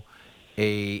now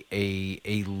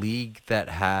a league that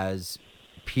has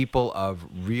people of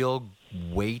real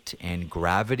weight and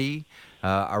gravity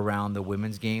around the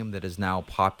women's game that is now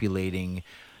populating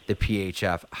the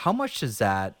PHF. How much does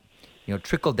that,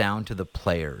 trickle down to the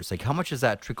players? Like, how much does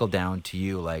that trickle down to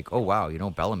you? Like, oh, wow,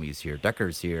 Bellamy's here,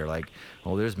 Decker's here. Like,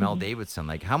 oh, there's Mel Davidson.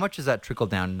 Like, how much does that trickle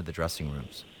down into the dressing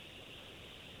rooms?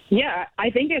 Yeah,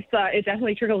 I think it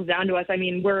definitely trickles down to us.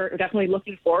 We're definitely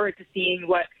looking forward to seeing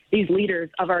what these leaders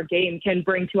of our game can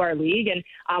bring to our league. And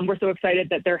we're so excited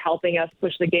that they're helping us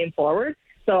push the game forward.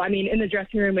 So, in the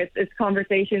dressing room, it's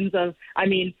conversations of,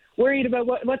 worried about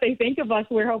what they think of us.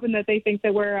 We're hoping that they think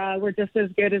that we're just as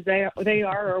good as they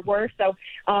are or worse. So,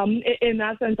 in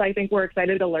that sense, I think we're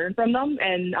excited to learn from them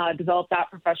and develop that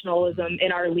professionalism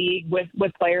in our league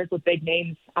with players with big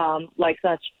names like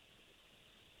such.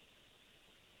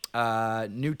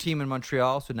 New team in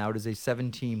Montreal, so now it is a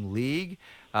 7-team league.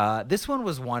 This one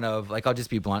was one of, I'll just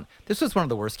be blunt, this was one of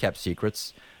the worst kept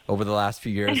secrets over the last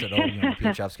few years that, the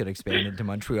PHF's going to expand into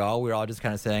Montreal. We were all just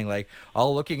kind of saying,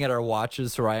 all looking at our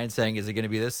watches, Soraya, and saying, is it going to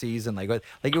be this season?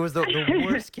 It was the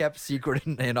worst kept secret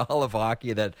in all of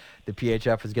hockey that the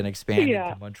PHF was going to expand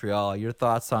into Montreal. Your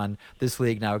thoughts on this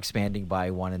league now expanding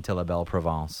by one into La Belle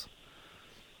Provence?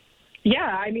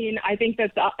 Yeah, I think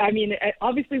that's, it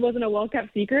obviously wasn't a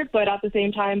well-kept secret, but at the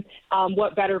same time,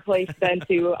 what better place than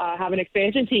to have an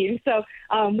expansion team? So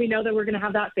we know that we're going to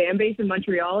have that fan base in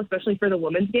Montreal, especially for the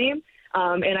women's game.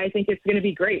 And I think it's going to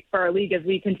be great for our league as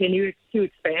we continue to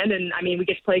expand. And, we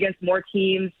get to play against more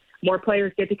teams, more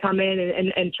players get to come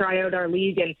in and try out our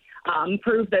league and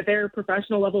prove that they're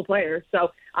professional level players. So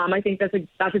I think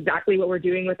that's exactly what we're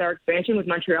doing with our expansion with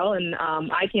Montreal, and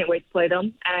I can't wait to play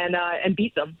them and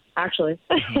beat them. Actually,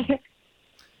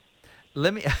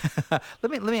 let me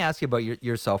ask you about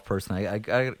yourself personally. I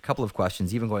got a couple of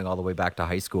questions, even going all the way back to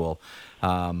high school,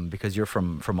 because you're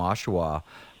from Oshawa.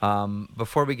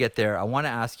 Before we get there, I want to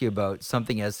ask you about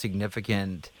something as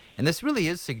significant, and this really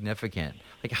is significant.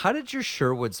 How did your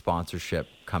Sherwood sponsorship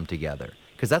come together?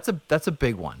 Because that's a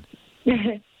big one.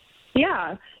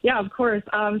 Yeah, of course.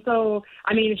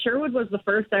 Sherwood was the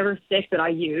first ever stick that I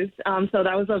used, so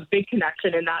that was a big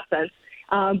connection in that sense.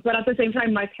 But at the same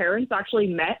time, my parents actually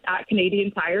met at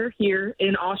Canadian Tire here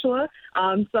in Oshawa,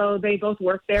 so they both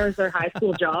worked there as their high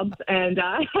school jobs and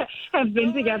have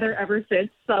been together ever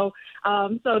since. So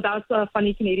that's a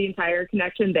funny Canadian Tire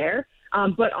connection there.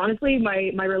 But honestly,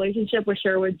 my relationship with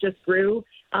Sherwood just grew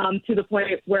to the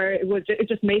point where it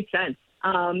just made sense.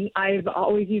 I've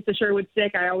always used the Sherwood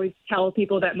stick. I always tell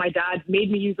people that my dad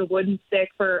made me use a wooden stick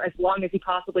for as long as he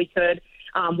possibly could.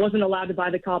 Wasn't allowed to buy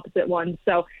the composite one.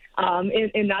 So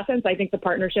in that sense, I think the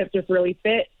partnership just really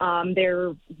fit.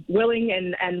 They're willing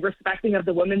and respecting of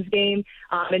the women's game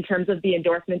in terms of the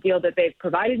endorsement deal that they've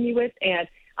provided me with. And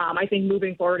I think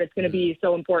moving forward, it's going to be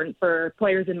so important for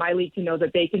players in my league to know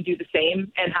that they can do the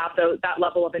same and have that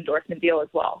level of endorsement deal as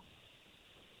well.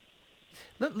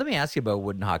 Let me ask you about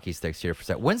wooden hockey sticks here for a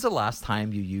second. When's the last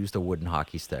time you used a wooden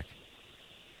hockey stick?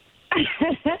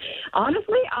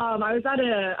 Honestly, I was at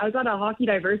a Hockey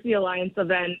Diversity Alliance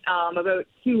event about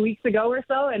 2 weeks ago or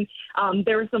so, and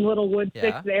there were some little wood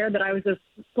sticks there that I was just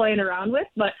playing around with.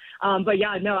 But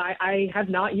yeah, no, I have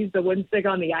not used a wooden stick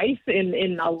on the ice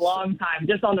in a long time,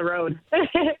 just on the road.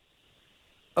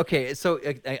 Okay, so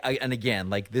and again,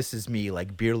 this is me,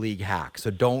 beer league hack. So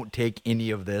don't take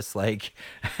any of this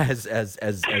as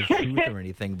truth or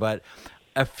anything. But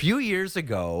a few years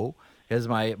ago, as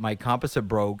my composite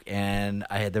broke, and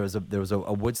there was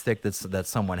a wood stick that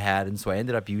someone had, and so I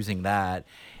ended up using that.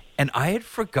 And I had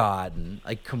forgotten,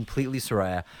 completely,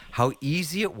 Soraya, how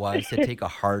easy it was to take a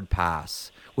hard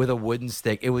pass with a wooden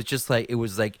stick. It was just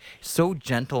so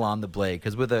gentle on the blade,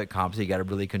 because with a composite, you got to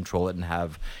really control it and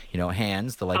have,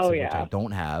 hands, the likes of which I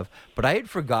don't have. But I had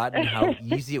forgotten how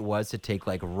easy it was to take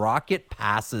rocket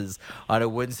passes on a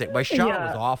wooden stick. My shot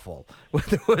was awful with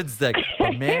the wooden stick,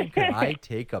 but man, could I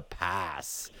take a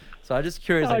pass. So I'm just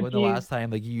curious, when the last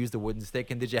time you used a wooden stick,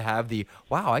 and did you have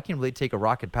wow, I can really take a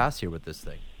rocket pass here with this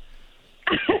thing?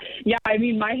 Yeah,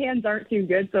 my hands aren't too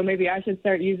good, so maybe I should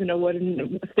start using a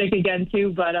wooden stick again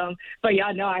too. But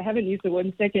yeah, no, I haven't used a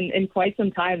wooden stick in quite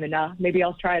some time, and maybe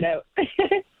I'll try it out.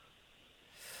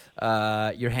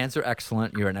 Your hands are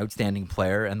excellent. You're an outstanding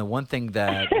player, and the one thing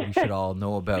that we should all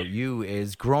know about you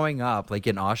is growing up,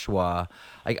 in Oshawa.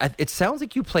 It sounds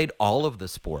like you played all of the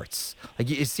sports.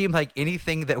 It seemed like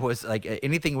anything that was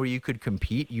anything where you could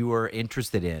compete, you were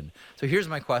interested in. So here's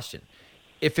my question.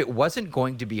 If it wasn't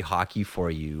going to be hockey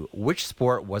for you, which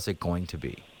sport was it going to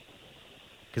be?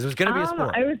 Because it was going to be a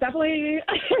sport. It was definitely,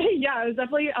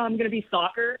 going to be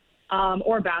soccer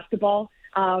or basketball.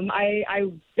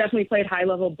 I definitely played high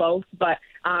level both, but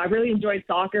I really enjoyed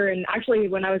soccer. And actually,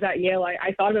 when I was at Yale,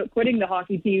 I thought about quitting the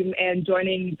hockey team and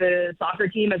joining the soccer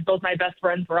team, as both my best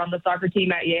friends were on the soccer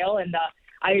team at Yale. And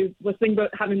I was thinking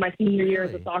about having my senior year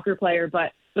as a soccer player,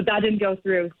 but that didn't go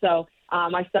through. So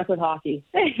I stuck with hockey.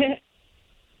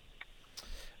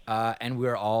 And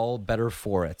we're all better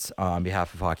for it. On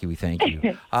behalf of hockey, we thank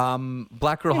you.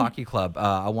 Black Girl Hockey Club,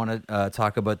 I want to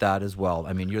talk about that as well.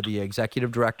 You're the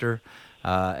executive director.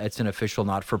 It's an official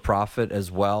not-for-profit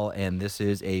as well, and this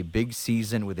is a big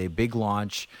season with a big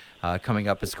launch coming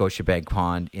up at Scotiabank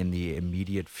Pond in the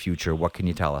immediate future. What can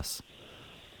you tell us?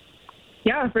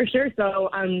 Yeah, for sure.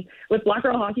 So with Black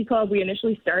Girl Hockey Club, we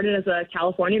initially started as a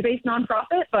California-based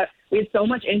nonprofit, but we had so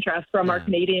much interest from our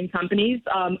Canadian companies,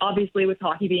 obviously with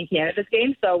hockey being Canada's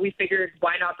game. So we figured,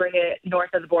 why not bring it north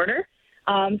of the border?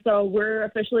 So we're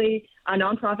officially a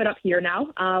nonprofit up here now.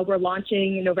 We're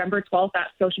launching November 12th at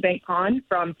Scotiabank Pond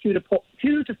from 2 to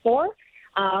 4.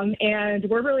 And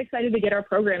we're really excited to get our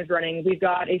programs running. We've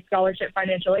got a scholarship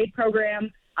financial aid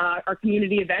program, our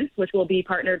community events, which will be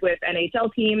partnered with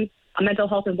NHL teams, a mental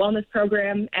health and wellness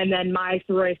program, and then my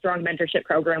Soraya Strong mentorship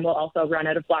program will also run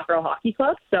out of Black Girl Hockey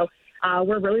Club. So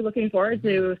we're really looking forward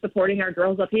to supporting our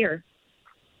girls up here.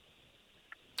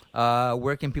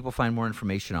 Where can people find more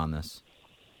information on this?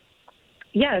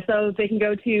 Yeah, so they can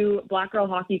go to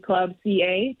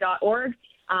blackgirlhockeyclubca.org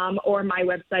or my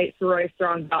website,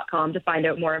 sorayastrong.com, to find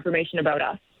out more information about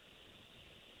us.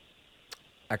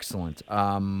 Excellent.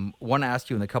 Want to ask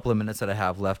you in the couple of minutes that I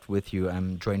have left with you,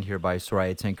 I'm joined here by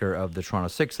Soraya Tinker of the Toronto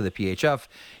Six of the PHF.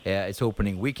 It's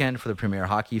opening weekend for the Premier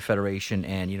Hockey Federation,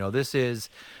 and this is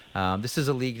a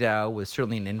league now with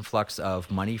certainly an influx of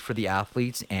money for the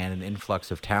athletes and an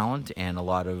influx of talent and a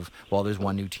lot of, there's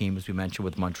one new team, as we mentioned,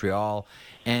 with Montreal,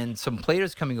 and some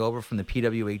players coming over from the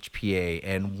PWHPA,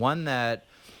 and one that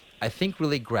I think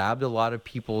really grabbed a lot of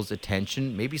people's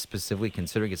attention, maybe specifically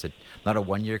considering it's not a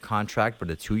 1-year contract,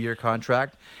 but a 2-year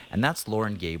contract. And that's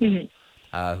Lauren Gable,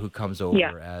 who comes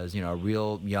over as, a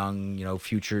real young,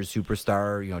 future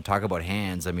superstar. Talk about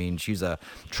hands. I mean, she's a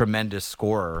tremendous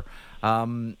scorer.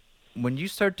 When you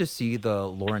start to see the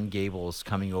Lauren Gables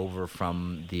coming over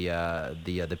from the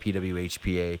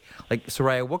PWHPA, like,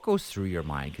 Soraya, what goes through your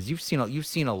mind? Because you've seen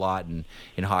a lot in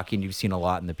hockey, and you've seen a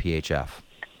lot in the PHF.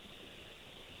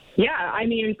 Yeah, I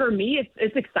mean, for me,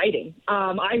 it's exciting.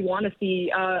 I want to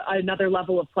see another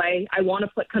level of play. I want to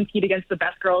compete against the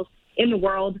best girls in the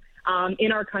world,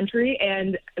 in our country.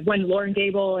 And when Lauren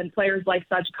Gable and players like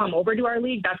such come over to our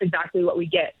league, that's exactly what we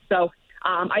get. So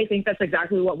I think that's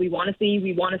exactly what we want to see.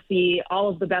 We want to see all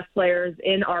of the best players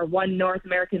in our one North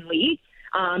American league.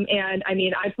 And, I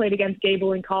mean, I played against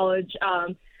Gable in college.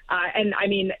 And I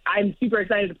mean, I'm super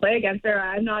excited to play against her.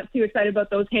 I'm not too excited about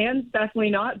those hands, definitely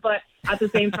not. But at the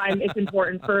same time, it's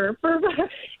important for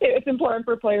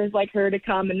players like her to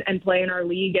come and play in our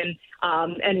league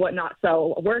and whatnot.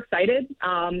 So we're excited.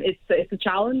 It's a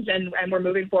challenge, and we're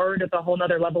moving forward with a whole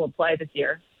nother level of play this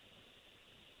year.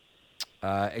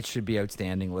 It should be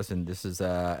outstanding. Listen, this is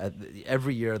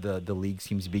every year the league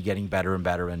seems to be getting better and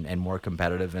better and more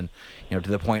competitive, and to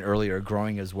the point earlier,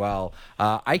 growing as well.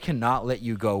 I cannot let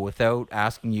you go without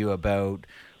asking you about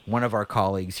one of our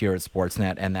colleagues here at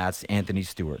Sportsnet, and that's Anthony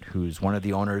Stewart, who's one of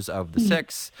the owners of the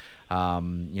Six.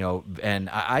 And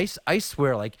I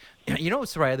swear, like,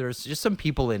 Soraya, there's just some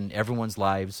people in everyone's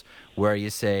lives where you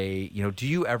say, do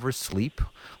you ever sleep?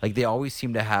 Like, they always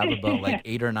seem to have about like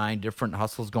 8 or 9 different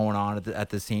hustles going on at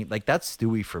the same. Like, that's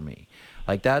Stewie for me.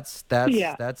 Like, that's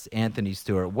Anthony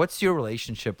Stewart. What's your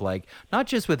relationship like? Not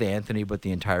just with Anthony, but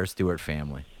the entire Stewart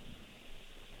family.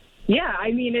 Yeah,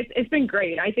 I mean, it's been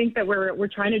great. I think that we're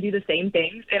trying to do the same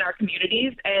things in our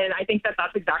communities, and I think that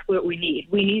that's exactly what we need.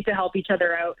 We need to help each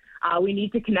other out. We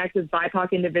need to connect with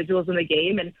BIPOC individuals in the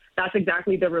game, and that's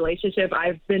exactly the relationship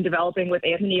I've been developing with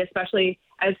Anthony, especially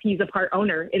as he's a part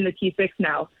owner in the T6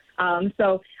 now.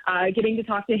 So getting to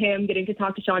talk to him, getting to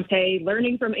talk to Shantae,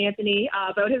 learning from Anthony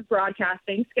about his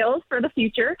broadcasting skills for the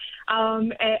future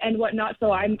and whatnot.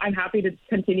 So I'm happy to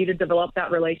continue to develop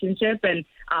that relationship and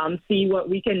see what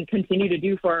we can continue to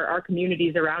do for our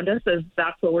communities around us, as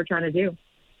that's what we're trying to do.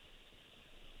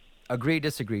 Agree,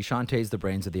 disagree. Shantae's the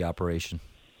brains of the operation.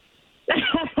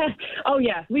 Oh,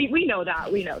 yeah, we know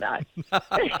that. We know that.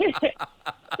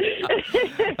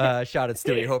 Shout at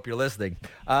Stewie. Hope you're listening.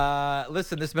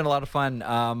 Listen, this has been a lot of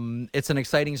fun. It's an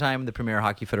exciting time in the Premier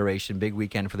Hockey Federation. Big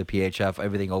weekend for the PHF.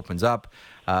 Everything opens up.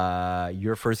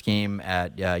 Your first game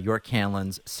at York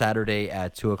Canlins Saturday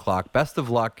at 2:00. Best of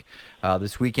luck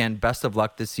this weekend. Best of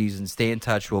luck this season. Stay in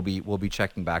touch. We'll be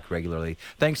checking back regularly.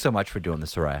 Thanks so much for doing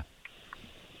this, Soraya.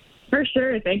 For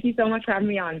sure. Thank you so much for having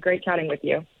me on. Great chatting with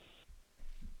you.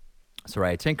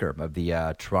 Soraya Tinker of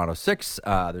the Toronto Six.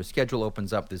 Their schedule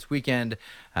opens up this weekend,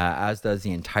 as does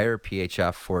the entire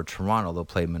PHF for Toronto. They'll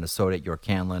play Minnesota at York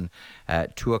Canlin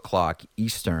at 2:00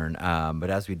 Eastern. But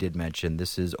as we did mention,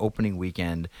 this is opening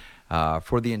weekend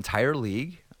for the entire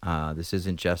league. This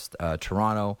isn't just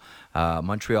Toronto.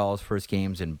 Montreal's first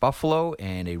game's in Buffalo,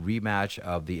 and a rematch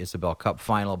of the Isabel Cup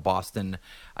final, Boston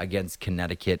against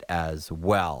Connecticut as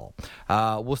well.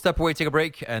 We'll step away, take a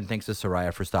break, and thanks to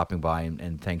Soraya for stopping by,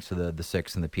 and thanks to the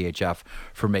Six and the PHF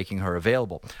for making her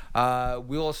available.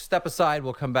 We'll step aside.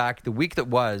 We'll come back the week that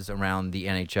was around the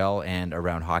NHL and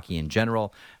around hockey in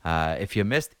general. If you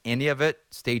missed any of it,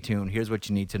 stay tuned. Here's what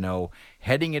you need to know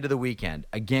heading into the weekend.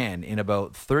 Again, in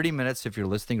about 30 minutes, if you're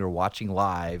listening or watching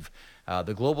live,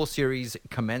 the Global Series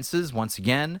commences once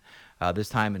again. This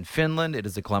time in Finland, it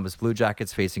is the Columbus Blue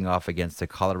Jackets facing off against the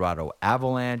Colorado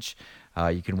Avalanche.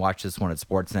 You can watch this one at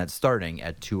Sportsnet starting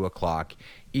at 2 o'clock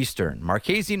Eastern.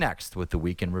 Marchese next with the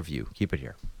Weekend Review. Keep it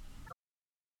here.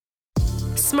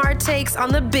 Smart takes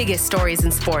on the biggest stories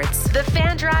in sports. The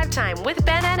Fan Drive Time with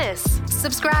Ben Ennis.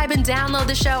 Subscribe and download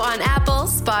the show on Apple,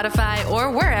 Spotify,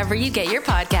 or wherever you get your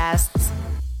podcasts.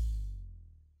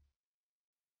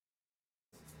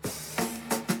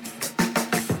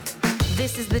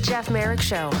 This is the Jeff Merrick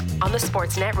Show on the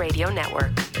Sportsnet Radio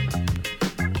Network.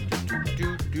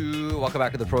 Welcome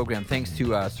back to the program. Thanks to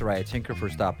Soraya Tinker for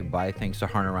stopping by. Thanks to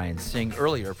Harner Ryan Singh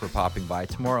earlier for popping by.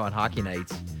 Tomorrow on Hockey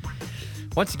Nights,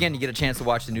 once again, you get a chance to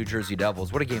watch the New Jersey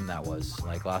Devils. What a game that was.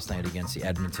 Like last night against the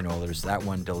Edmonton Oilers, that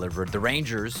one delivered. The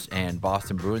Rangers and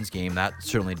Boston Bruins game, that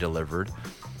certainly delivered.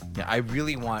 Yeah, I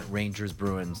really want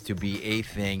Rangers-Bruins to be a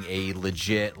thing, a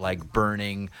legit, like,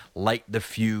 burning, light the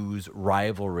fuse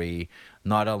rivalry,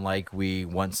 not unlike we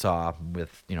once saw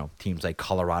with, teams like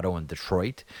Colorado and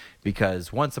Detroit.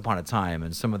 Because once upon a time,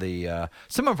 and some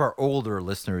of our older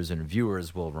listeners and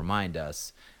viewers will remind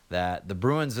us that the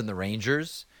Bruins and the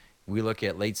Rangers, we look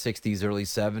at late 60s, early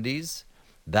 70s,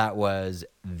 that was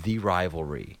the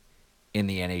rivalry in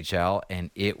the NHL, and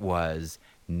it was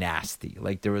nasty.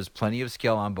 Like, there was plenty of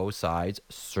skill on both sides,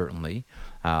 certainly,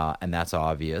 and that's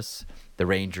obvious. The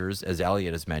Rangers, as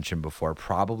Elliot has mentioned before,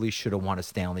 probably should have won a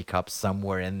Stanley Cup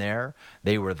somewhere in there.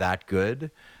 They were that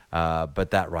good,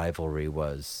 but that rivalry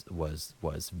was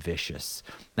vicious.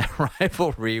 That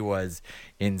rivalry was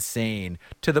insane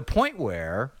to the point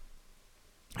where,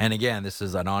 and again, this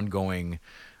is an ongoing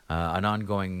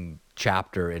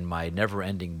chapter in my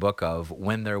never-ending book of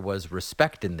when there was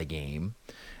respect in the game.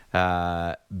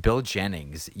 Bill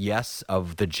Jennings, yes,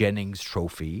 of the Jennings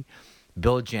Trophy.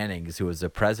 Bill Jennings, who was the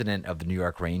president of the New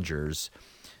York Rangers,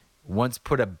 once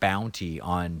put a bounty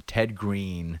on Ted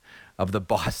Green of the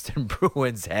Boston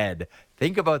Bruins' head.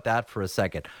 Think about that for a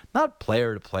second. Not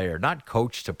player to player, not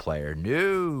coach to player.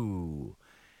 No.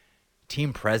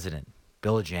 Team president,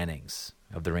 Bill Jennings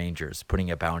of the Rangers, putting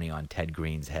a bounty on Ted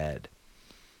Green's head.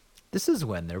 This is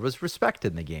when there was respect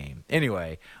in the game.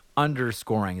 Anyway,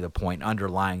 underlying the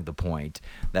point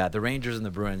that the Rangers and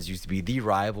the Bruins used to be the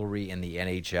rivalry in the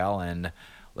NHL, and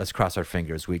let's cross our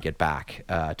fingers we get back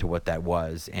to what that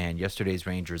was. And yesterday's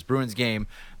Rangers-Bruins game,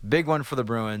 big one for the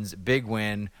Bruins, big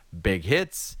win, big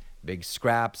hits, big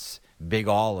scraps, big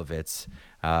all of it.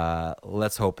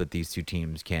 Let's hope that these two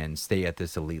teams can stay at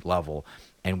this elite level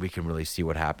and we can really see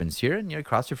what happens here. And,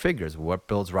 cross your fingers. What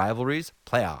builds rivalries?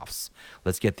 Playoffs.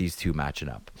 Let's get these two matching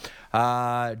up.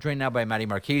 Joined now by Maddie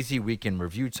Marchese, Weekend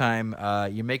Review Time.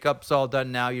 Your makeup's all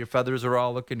done now. Your feathers are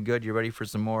all looking good. You ready for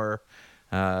some more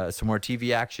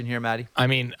TV action here, Maddie? I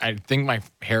mean, I think my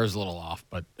hair is a little off,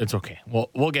 but it's okay.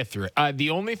 We'll get through it.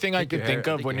 The only thing I could think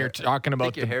of when you're talking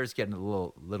about your hair's getting a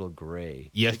little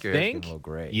gray. You think?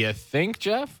 You think,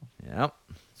 Jeff? Yep.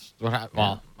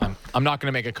 Well, I'm not going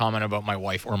to make a comment about my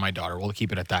wife or my daughter. We'll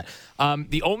keep it at that.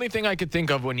 The only thing I could think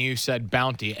of when you said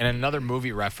bounty and another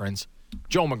movie reference,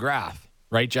 Joe McGrath,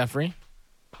 right, Jeffrey?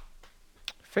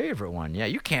 Favorite one, yeah.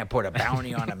 You can't put a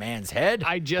bounty on a man's head.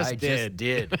 I just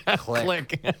did.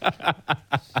 Click.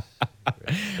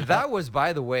 That was,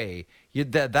 by the way,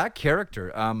 that character.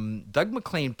 Doug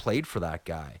McClain played for that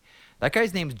guy. That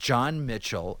guy's name's John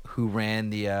Mitchell, who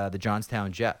ran the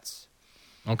Johnstown Jets.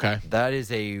 Okay, that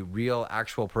is a real,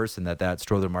 actual person that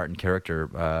Strother Martin character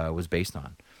was based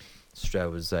on.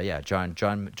 It was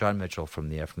John Mitchell from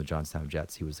the Johnstown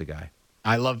Jets. He was the guy.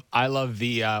 I love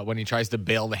the when he tries to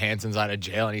bail the Hansons out of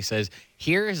jail and he says,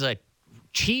 "Here is a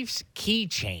Chiefs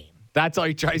keychain." That's how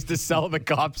he tries to sell the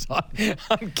cops on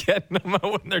getting them out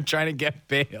when they're trying to get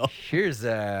bail. Here's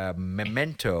a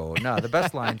memento. No, the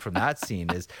best line from that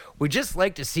scene is, "We just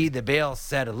like to see the bail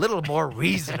set a little more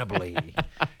reasonably."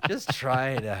 Just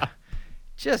trying to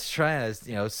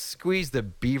squeeze the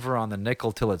beaver on the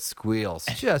nickel till it squeals.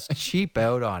 Just cheap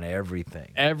out on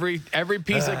everything. Every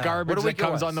piece of garbage that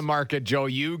comes on the market, Joe,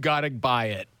 you got to buy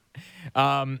it.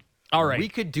 All right. We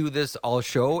could do this all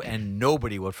show and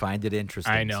nobody would find it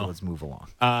interesting. I know. So let's move along.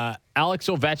 Alex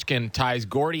Ovechkin ties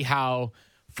Gordie Howe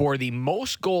for the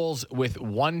most goals with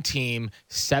one team,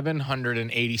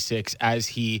 786, as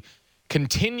he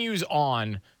continues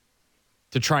on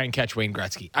to try and catch Wayne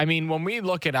Gretzky. I mean, when we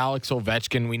look at Alex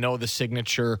Ovechkin, we know the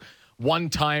signature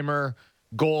one-timer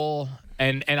goal,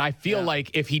 and I feel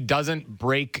like if he doesn't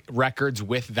break records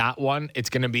with that one, it's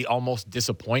going to be almost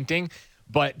disappointing.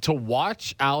 But to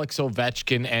watch Alex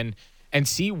Ovechkin and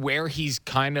see where he's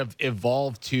kind of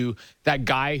evolved to that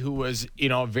guy who was,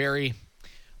 very,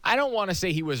 I don't want to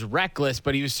say he was reckless,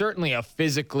 but he was certainly a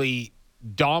physically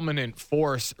dominant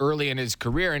force early in his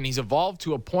career, and he's evolved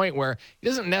to a point where he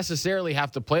doesn't necessarily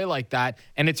have to play like that,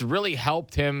 and it's really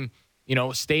helped him,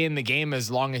 stay in the game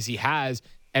as long as he has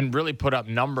and really put up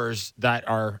numbers that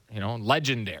are,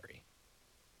 legendary.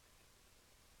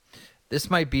 This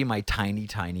might be my tiny,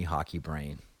 tiny hockey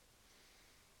brain.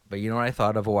 But you know what I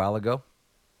thought of a while ago?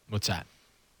 What's that?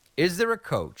 Is there a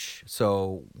coach?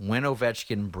 So when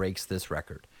Ovechkin breaks this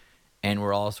record, and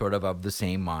we're all sort of the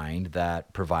same mind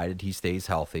that provided he stays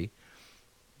healthy,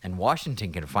 and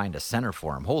Washington can find a center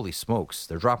for him. Holy smokes,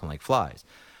 they're dropping like flies.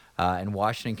 And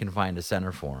Washington can find a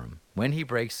center for him. When he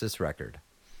breaks this record,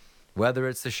 whether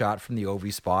it's the shot from the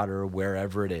OV spot or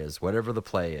wherever it is, whatever the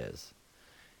play is,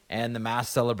 and the mass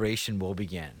celebration will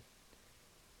begin,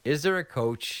 is there a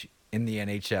coach in the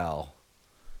NHL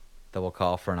that will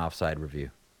call for an offside review?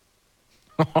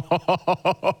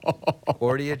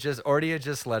 or do you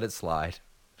just let it slide?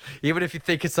 Even if you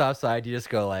think it's offside, you just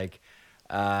go like,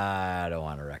 I don't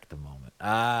want to wreck the moment.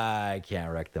 I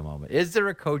can't wreck the moment. Is there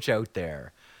a coach out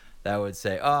there that would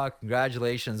say, oh,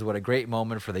 congratulations, what a great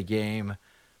moment for the game,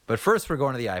 but first we're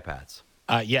going to the iPads?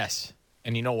 Yes.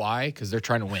 And you know why? Because they're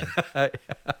trying to win.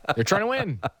 They're trying to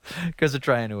win. Because they're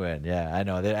trying to win. Yeah, I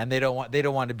know. And they don't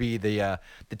want to be the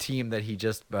team that he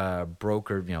just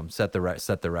broke or set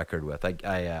the record with.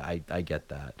 I get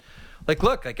that.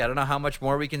 Look, I don't know how much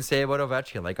more we can say about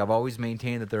Ovechkin. I've always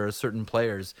maintained that there are certain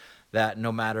players that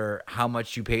no matter how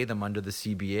much you pay them under the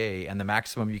CBA, and the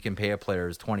maximum you can pay a player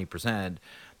is 20%,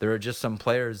 there are just some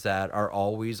players that are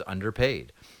always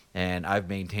underpaid. And I've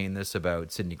maintained this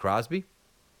about Sidney Crosby,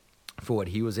 for what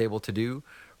he was able to do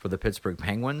for the Pittsburgh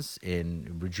Penguins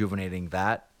in rejuvenating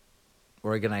that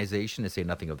organization, to say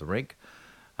nothing of the rink.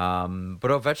 But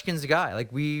Ovechkin's a guy.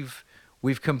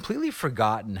 We've completely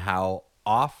forgotten how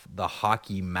off the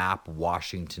hockey map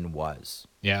Washington was.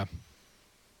 Yeah.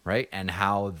 Right? And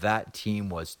how that team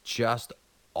was just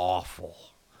awful.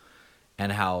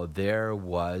 And how there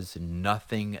was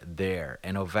nothing there.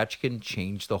 And Ovechkin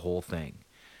changed the whole thing.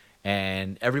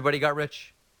 And everybody got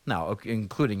rich. Now,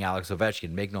 including Alex Ovechkin,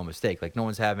 make no mistake. No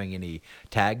one's having any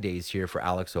tag days here for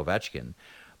Alex Ovechkin.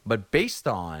 But based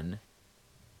on,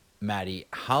 Maddie,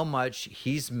 how much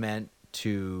he's meant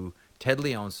to Ted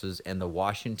Leonsis and the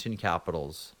Washington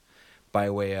Capitals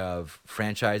by way of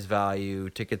franchise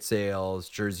value, ticket sales,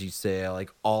 jersey sale,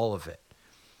 all of it.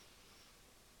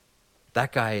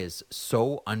 That guy is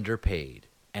so underpaid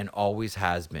and always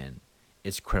has been.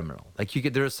 It's criminal.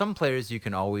 There are some players you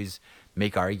can always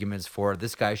make arguments for.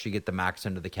 This guy should get the max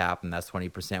under the cap, and that's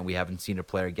 20%. We haven't seen a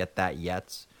player get that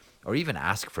yet, or even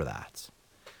ask for that.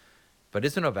 But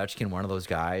isn't Ovechkin one of those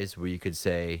guys where you could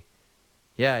say,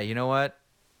 yeah, you know what?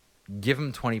 Give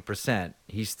him 20%.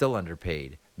 He's still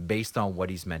underpaid based on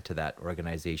what he's meant to that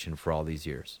organization for all these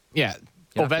years. Yeah.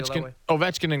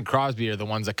 Ovechkin and Crosby are the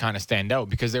ones that kind of stand out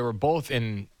because they were both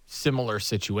in similar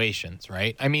situations,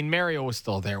 right? I mean, Mario was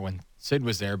still there when Sid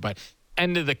was there, but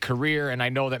end of the career, and I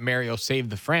know that Mario saved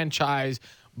the franchise,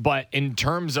 but in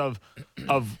terms of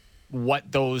what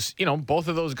those, both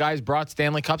of those guys brought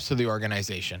Stanley Cups to the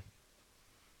organization.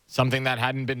 Something that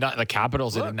hadn't been done. The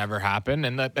Capitals, it had never happened,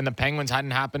 and the Penguins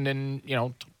hadn't happened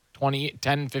in,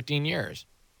 10, 15 years.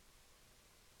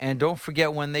 And don't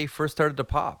forget when they first started to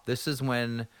pop. This is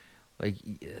when,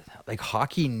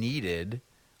 hockey needed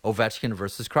Ovechkin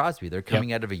versus Crosby. They're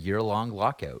coming out of a year-long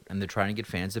lockout, and they're trying to get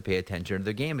fans to pay attention to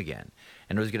their game again.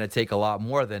 And it was going to take a lot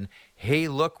more than, hey,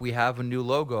 look, we have a new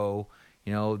logo.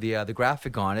 The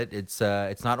graphic on it. It's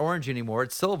not orange anymore.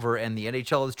 It's silver, and the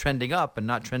NHL is trending up and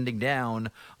not trending down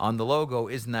on the logo.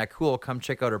 Isn't that cool? Come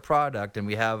check out our product. And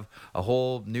we have a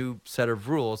whole new set of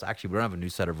rules. Actually, we don't have a new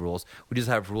set of rules. We just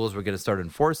have rules we're going to start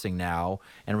enforcing now,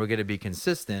 and we're going to be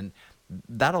consistent.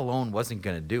 That alone wasn't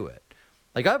going to do it.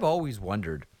 I've always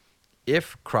wondered,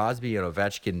 if Crosby and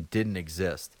Ovechkin didn't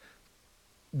exist,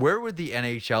 where would the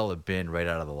NHL have been right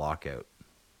out of the lockout?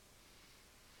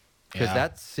 Because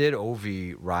that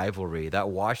Sid-Ovi rivalry, that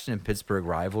Washington-Pittsburgh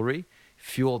rivalry,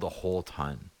 fueled a whole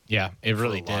ton. Yeah, it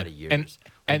really did. For a lot of years.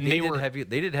 And they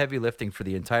did heavy lifting for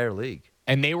the entire league.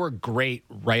 And they were great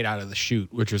right out of the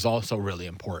chute, which was also really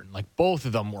important. Both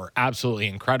of them were absolutely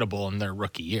incredible in their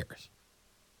rookie years.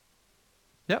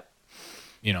 Yep.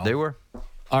 They were.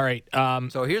 All right.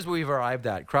 So here's where we've arrived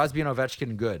at. Crosby and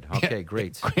Ovechkin, good. Okay,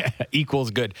 great.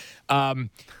 Equals good.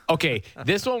 Okay,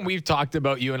 this one we've talked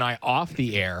about, you and I, off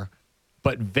the air.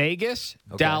 But Vegas,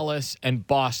 Dallas, and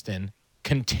Boston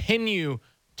continue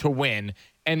to win.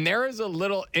 And there is a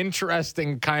little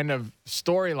interesting kind of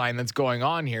storyline that's going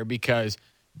on here because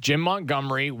Jim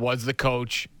Montgomery was the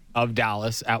coach of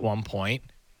Dallas at one point.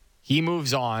 He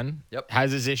moves on,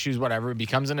 has his issues, whatever,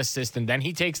 becomes an assistant. Then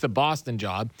he takes the Boston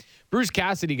job. Bruce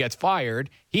Cassidy gets fired.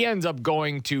 He ends up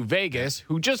going to Vegas,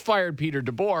 who just fired Peter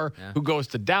DeBoer, who goes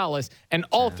to Dallas, and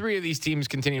all three of these teams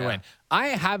continue to win. I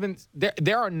haven't.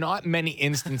 There are not many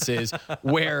instances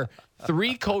where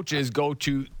three coaches go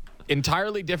to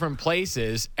entirely different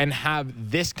places and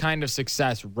have this kind of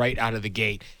success right out of the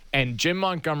gate. And Jim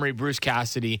Montgomery, Bruce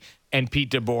Cassidy, and Pete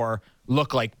DeBoer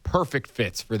look like perfect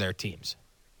fits for their teams.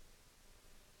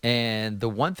 And the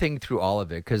one thing through all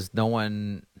of it, because no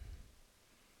one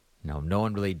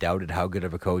really doubted how good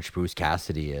of a coach Bruce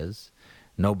Cassidy is.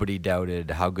 Nobody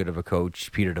doubted how good of a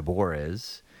coach Peter DeBoer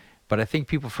is. But I think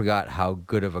people forgot how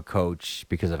good of a coach,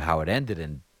 because of how it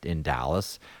ended in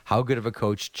Dallas, how good of a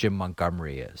coach Jim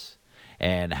Montgomery is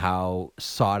and how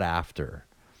sought after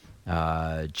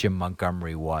Jim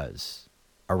Montgomery was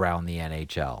around the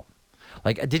NHL.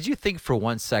 Like, did you think for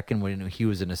 1 second when he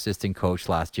was an assistant coach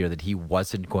last year that he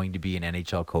wasn't going to be an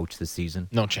NHL coach this season?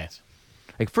 No chance.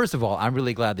 Like, first of all, I'm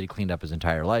really glad that he cleaned up his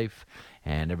entire life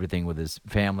and everything with his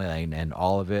family and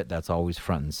all of it. That's always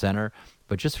front and center.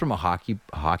 But just from a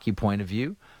hockey point of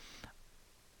view,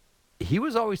 he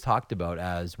was always talked about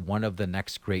as one of the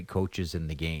next great coaches in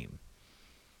the game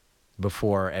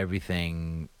before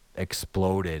everything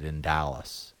exploded in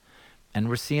Dallas. And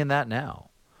we're seeing that now.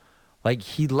 Like,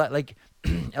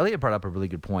 Elliot brought up a really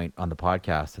good point on the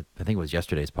podcast. I think it was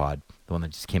yesterday's pod, the one that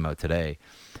just came out today.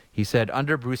 He said,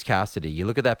 under Bruce Cassidy, you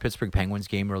look at that Pittsburgh Penguins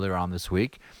game earlier on this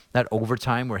week, that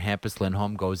overtime where Hampus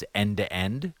Lindholm goes end to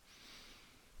end.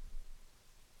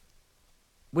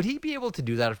 Would he be able to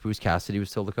do that if Bruce Cassidy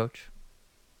was still the coach?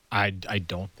 I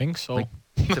don't think so. Like,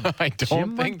 I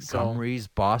don't think so.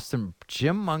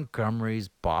 Jim Montgomery's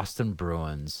Boston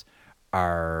Bruins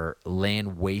are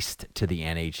laying waste to the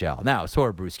NHL. Now, so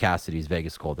are Bruce Cassidy's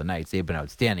Vegas Golden Knights. They've been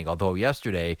outstanding. Although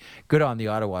yesterday, good on the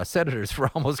Ottawa Senators for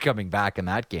almost coming back in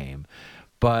that game.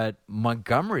 But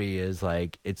Montgomery is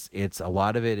like, it's a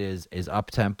lot of it is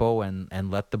up tempo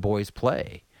and let the boys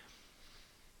play.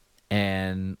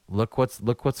 And look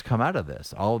what's come out of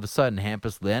this. All of a sudden,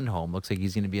 Hampus Lindholm looks like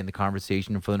he's going to be in the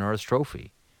conversation for the Norris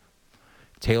Trophy.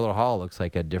 Taylor Hall looks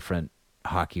like a different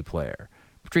hockey player.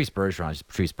 Patrice Bergeron is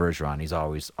Patrice Bergeron. He's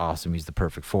always awesome. He's the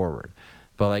perfect forward.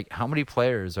 But, like, how many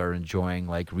players are enjoying,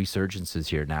 like, resurgences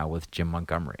here now with Jim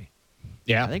Montgomery?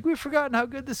 Yeah. I think we've forgotten how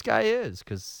good this guy is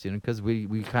because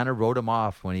we kind of wrote him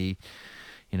off when he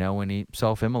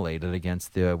self-immolated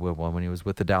against when he was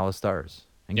with the Dallas Stars.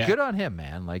 And good on him,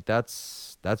 man. Like,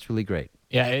 that's really great.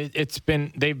 Yeah,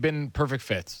 they've been perfect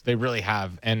fits. They really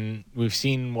have. And we've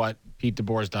seen what Pete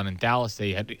DeBoer's done in Dallas.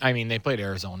 They played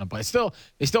Arizona, but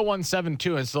they still won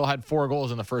 7-2 and still had 4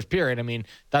 goals in the first period. I mean,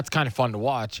 that's kind of fun to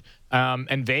watch.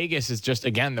 And Vegas is just,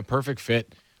 again, the perfect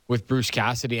fit with Bruce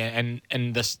Cassidy. And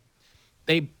this,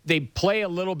 they play a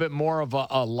little bit more of a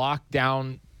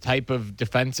lockdown type of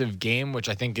defensive game, which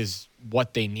I think is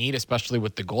what they need, especially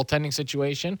with the goaltending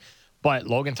situation. But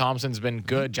Logan Thompson's been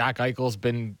good. Jack Eichel's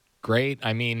been great.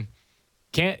 I mean,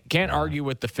 can't argue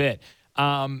with the fit.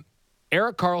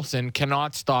 Erik Karlsson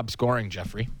cannot stop scoring,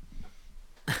 Jeffrey.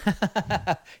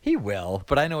 He will,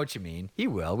 but I know what you mean. He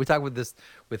will. We talked with this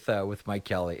with Mike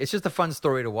Kelly. It's just a fun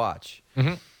story to watch,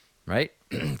 right?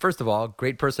 First of all,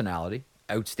 great personality,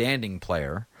 outstanding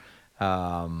player,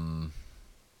 has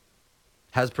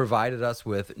provided us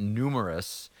with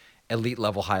numerous elite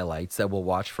level highlights that we'll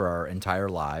watch for our entire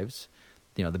lives.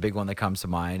 You know, the big one that comes to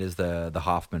mind is the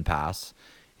Hoffman pass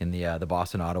in the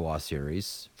Boston-Ottawa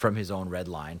series from his own red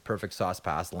line. Perfect sauce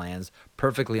pass, lands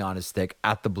perfectly on his stick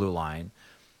at the blue line.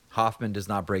 Hoffman does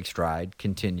not break stride,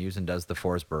 continues and does the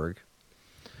Forsberg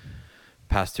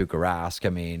pass to Rask. I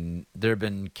mean, there have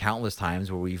been countless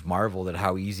times where we've marveled at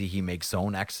how easy he makes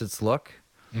zone exits look.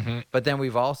 But then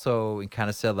we've also kind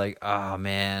of said, like, oh,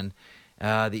 man,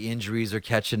 the injuries are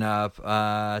catching up.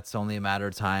 It's only a matter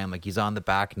of time. Like, he's on the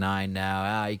back nine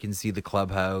now. You can see the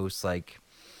clubhouse. Like,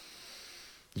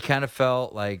 you kind of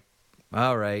felt like,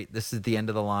 all right, this is the end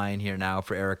of the line here now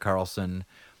for Erik Karlsson.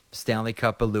 Stanley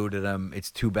Cup eluded him.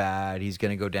 It's too bad. He's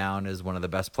going to go down as one of the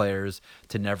best players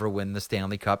to never win the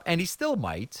Stanley Cup. And he still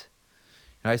might.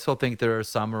 And I still think there are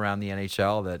some around the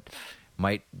NHL that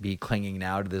might be clinging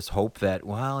now to this hope that,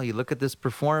 well, you look at this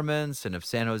performance, and if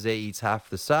San Jose eats half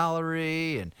the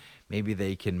salary, and maybe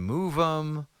they can move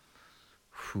him.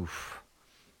 Whew.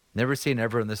 Never say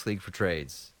never in this league for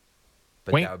trades.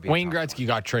 But Wayne Gretzky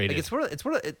got traded.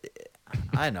 Like,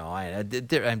 I know.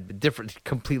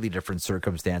 Completely different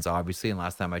circumstance, obviously. And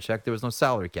last time I checked, there was no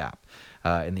salary cap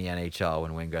in the NHL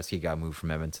when Wayne Gretzky got moved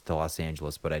from Edmonton to Los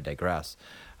Angeles. But I digress.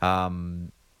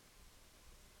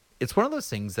 it's one of those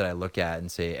things that I look at and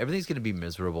say, everything's going to be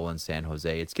miserable in San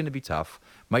Jose. It's going to be tough.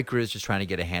 Mike Grizz just trying to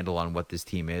get a handle on what this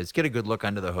team is, get a good look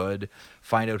under the hood,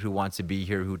 find out who wants to be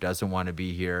here, who doesn't want to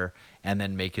be here, and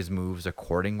then make his moves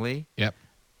accordingly. Yep.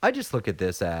 I just look at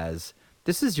this as,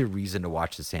 this is your reason to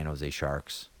watch the San Jose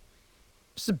Sharks.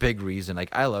 This is a big reason. Like,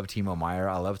 I love Timo Meier.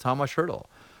 I love Tomas Hertl.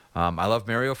 I love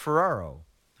Mario Ferraro.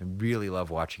 I really love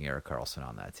watching Erik Karlsson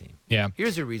on that team. Yeah.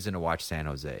 Here's a reason to watch San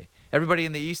Jose. Everybody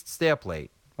in the East, stay up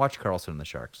late. Watch Karlsson and the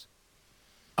Sharks.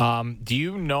 Do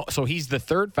you know? So he's the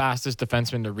third fastest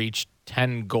defenseman to reach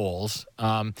 10 goals.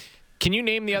 Can you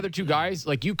name the other two guys?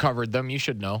 Like, you covered them. You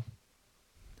should know.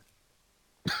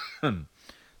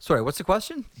 Sorry, what's the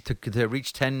question? To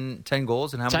reach 10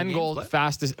 goals and how many 10 goals, games?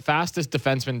 fastest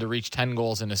defenseman to reach 10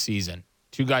 goals in a season.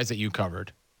 Two guys that you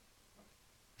covered.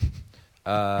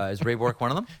 Is Ray Bourque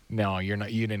one of them? No, you're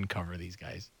not. You didn't cover these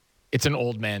guys. It's an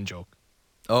old man joke.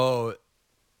 Oh,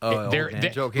 they're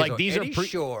joke. like So these are Eddie pre.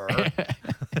 Shore.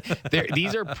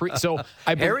 These are pre. So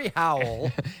Harry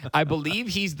Howell. I believe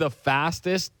he's the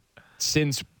fastest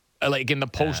since like in the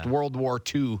post World War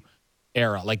II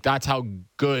era. Like, that's how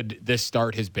good this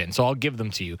start has been. So I'll give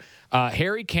them to you.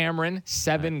 Harry Cameron,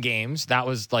 7 games. That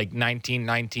was like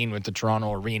 1919 with the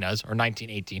Toronto Arenas, or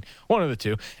 1918, one of the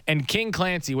two. And King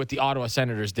Clancy with the Ottawa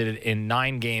Senators did it in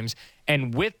 9 games.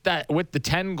 And with the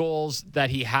 10 goals that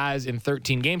he has in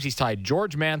 13 games, he's tied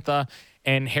George Mantha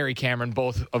and Harry Cameron,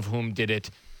 both of whom did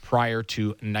it prior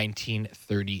to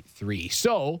 1933.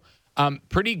 So,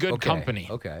 pretty good company.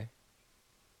 Okay.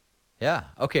 Yeah.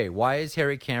 Okay. Why is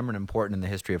Harry Cameron important in the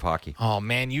history of hockey? Oh,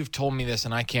 man, you've told me this,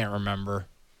 and I can't remember.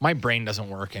 My brain doesn't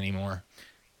work anymore.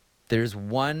 There's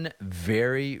one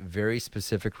very, very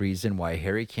specific reason why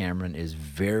Harry Cameron is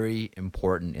very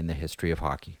important in the history of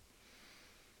hockey.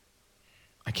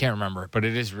 I can't remember, but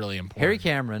it is really important.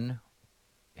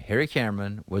 Harry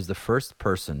Cameron was the first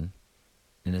person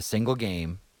in a single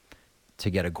game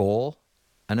to get a goal,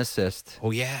 an assist,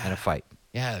 and a fight.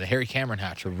 Yeah, the Harry Cameron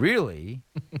hat So trick. really,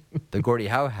 the Gordie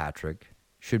Howe hat trick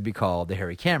should be called the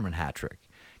Harry Cameron hat trick,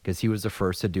 because he was the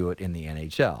first to do it in the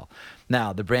NHL.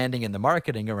 Now, the branding and the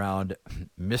marketing around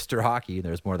Mr. Hockey,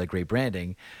 there's more of that great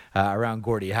branding, around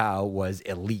Gordie Howe was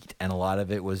elite. And a lot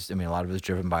of it was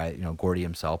driven by, Gordie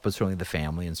himself, but certainly the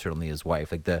family and certainly his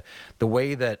wife. Like the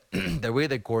way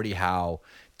that Gordie Howe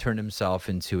turned himself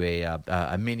into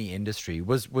a mini industry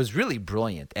was really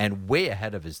brilliant and way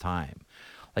ahead of his time.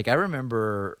 Like, I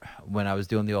remember when I was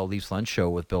doing the All Leafs Lunch show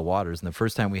with Bill Waters, and the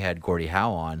first time we had Gordie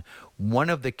Howe on, one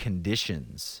of the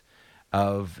conditions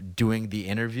of doing the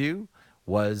interview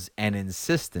was an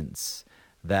insistence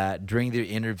that during the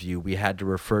interview we had to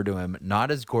refer to him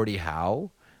not as Gordie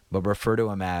Howe, but refer to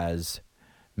him as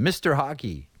Mr.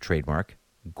 Hockey, trademark,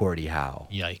 Gordie Howe.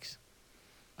 Yikes.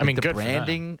 I mean, good the for them.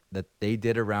 branding that they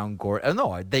did around Gordie. Oh,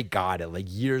 no, they got it like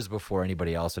years before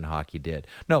anybody else in hockey did.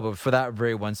 No, but for that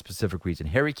very one specific reason,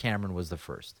 Harry Cameron was the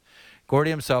first. Gordie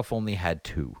himself only had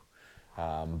 2,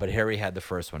 but Harry had the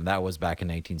first one. That was back in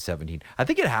 1917. I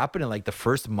think it happened in like the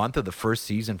first month of the first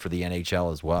season for the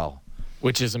NHL as well.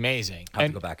 Which is amazing. I'll have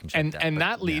to go back and check that. And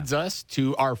that leads us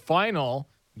to our final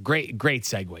great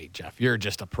segue, Jeff. You're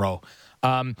just a pro.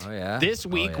 This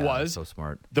week was so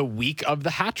smart. The week of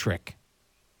the hat trick.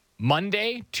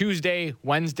 Monday, Tuesday,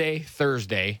 Wednesday,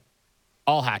 Thursday,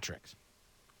 all hat tricks.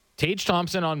 Tage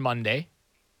Thompson on Monday,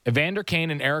 Evander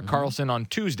Kane and Erik Karlsson on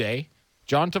Tuesday,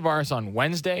 John Tavares on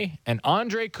Wednesday, and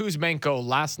Andrei Kuzmenko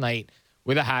last night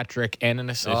with a hat trick and an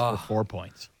assist for 4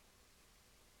 points.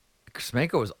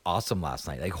 Kuzmenko was awesome last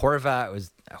night. Like,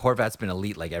 Horvat's been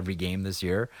elite like every game this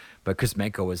year, but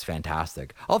Kuzmenko was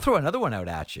fantastic. I'll throw another one out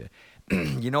at you.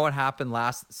 You know what happened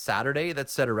last Saturday that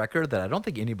set a record that I don't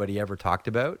think anybody ever talked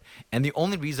about? And the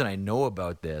only reason I know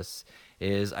about this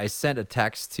is I sent a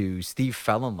text to Steve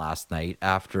Fellon last night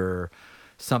after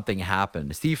something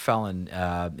happened. Steve Fellon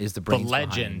is the brains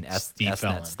legend, behind Steve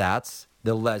SNet Fellon.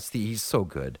 Stats. He's so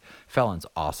good. Fellon's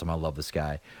awesome. I love this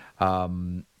guy.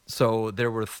 So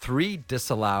there were 3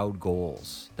 disallowed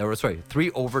goals.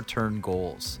 3 overturned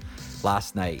goals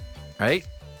last night, right?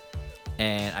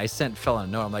 And I sent Fellon a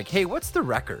note. I'm like, hey, what's the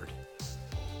record?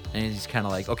 And he's kind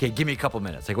of like, okay, give me a couple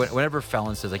minutes. Like, whenever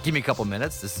Fellon says, like, give me a couple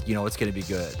minutes, this, it's going to be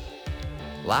good.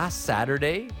 Last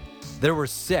Saturday, there were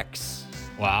 6.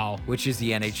 Wow. Which is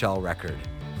the NHL record.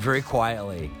 Very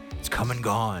quietly. It's come and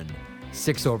gone.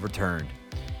 6 overturned.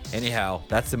 Anyhow,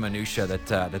 that's the minutia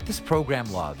that this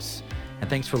program loves. And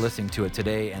thanks for listening to it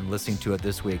today and listening to it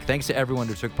this week. Thanks to everyone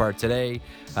who took part today.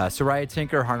 Soraya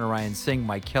Tinker, Harna Ryan Singh,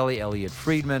 Mike Kelly, Elliot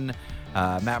Friedman,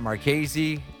 Matt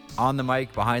Marchese on the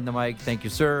mic, behind the mic. Thank you,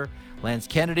 sir. Lance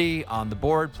Kennedy on the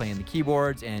board, playing the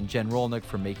keyboards, and Jen Rolnick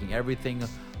for making everything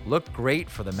looked great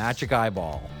for the Magic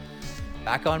Eyeball.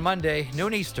 Back on Monday,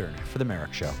 noon Eastern, for The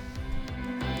Merrick Show.